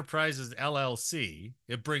Leapley Enterprises LLC,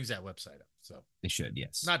 it brings that website up. So it should,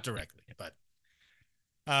 yes. Not directly, but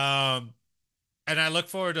and I look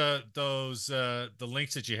forward to those the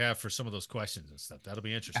links that you have for some of those questions and stuff. That'll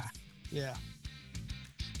be interesting. Yeah.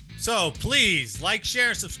 So please like,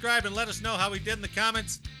 share, subscribe, and let us know how we did in the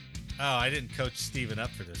comments. Oh, I didn't coach Steven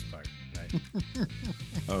up for this part, right?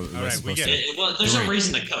 All right, we get it. Well, there's no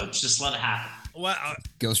reason to coach. Just let it happen. Well,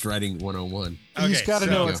 Ghostwriting 101. Okay, you just got to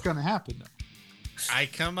know what's going to happen, though. I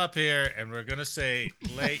come up here and we're gonna say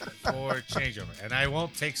late for changeover, and I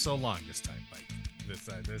won't take so long this time, Mike. This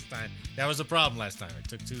time that was a problem last time. It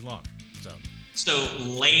took too long. So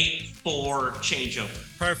late for changeover.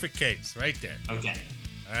 Perfect case, right there. Okay.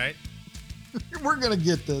 All right. We're gonna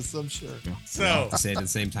get this, I'm sure. So to say it at the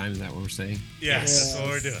same time, is that what we're saying? Yes, that's what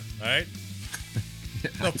we're doing. All right.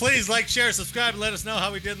 So please like, share, subscribe, and let us know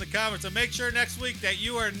how we did in the comments, and make sure next week that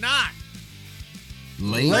you are not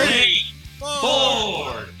late.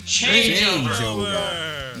 For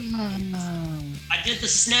changeover. did the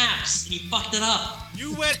snaps and you fucked it up.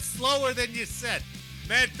 You went slower than you said.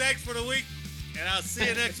 Man, thanks for the week, and I'll see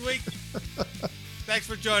you next week. Thanks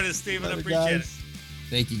for joining us, Steven. I appreciate it.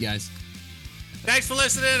 Thank you, guys. Thanks for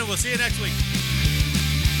listening, and we'll see you next week.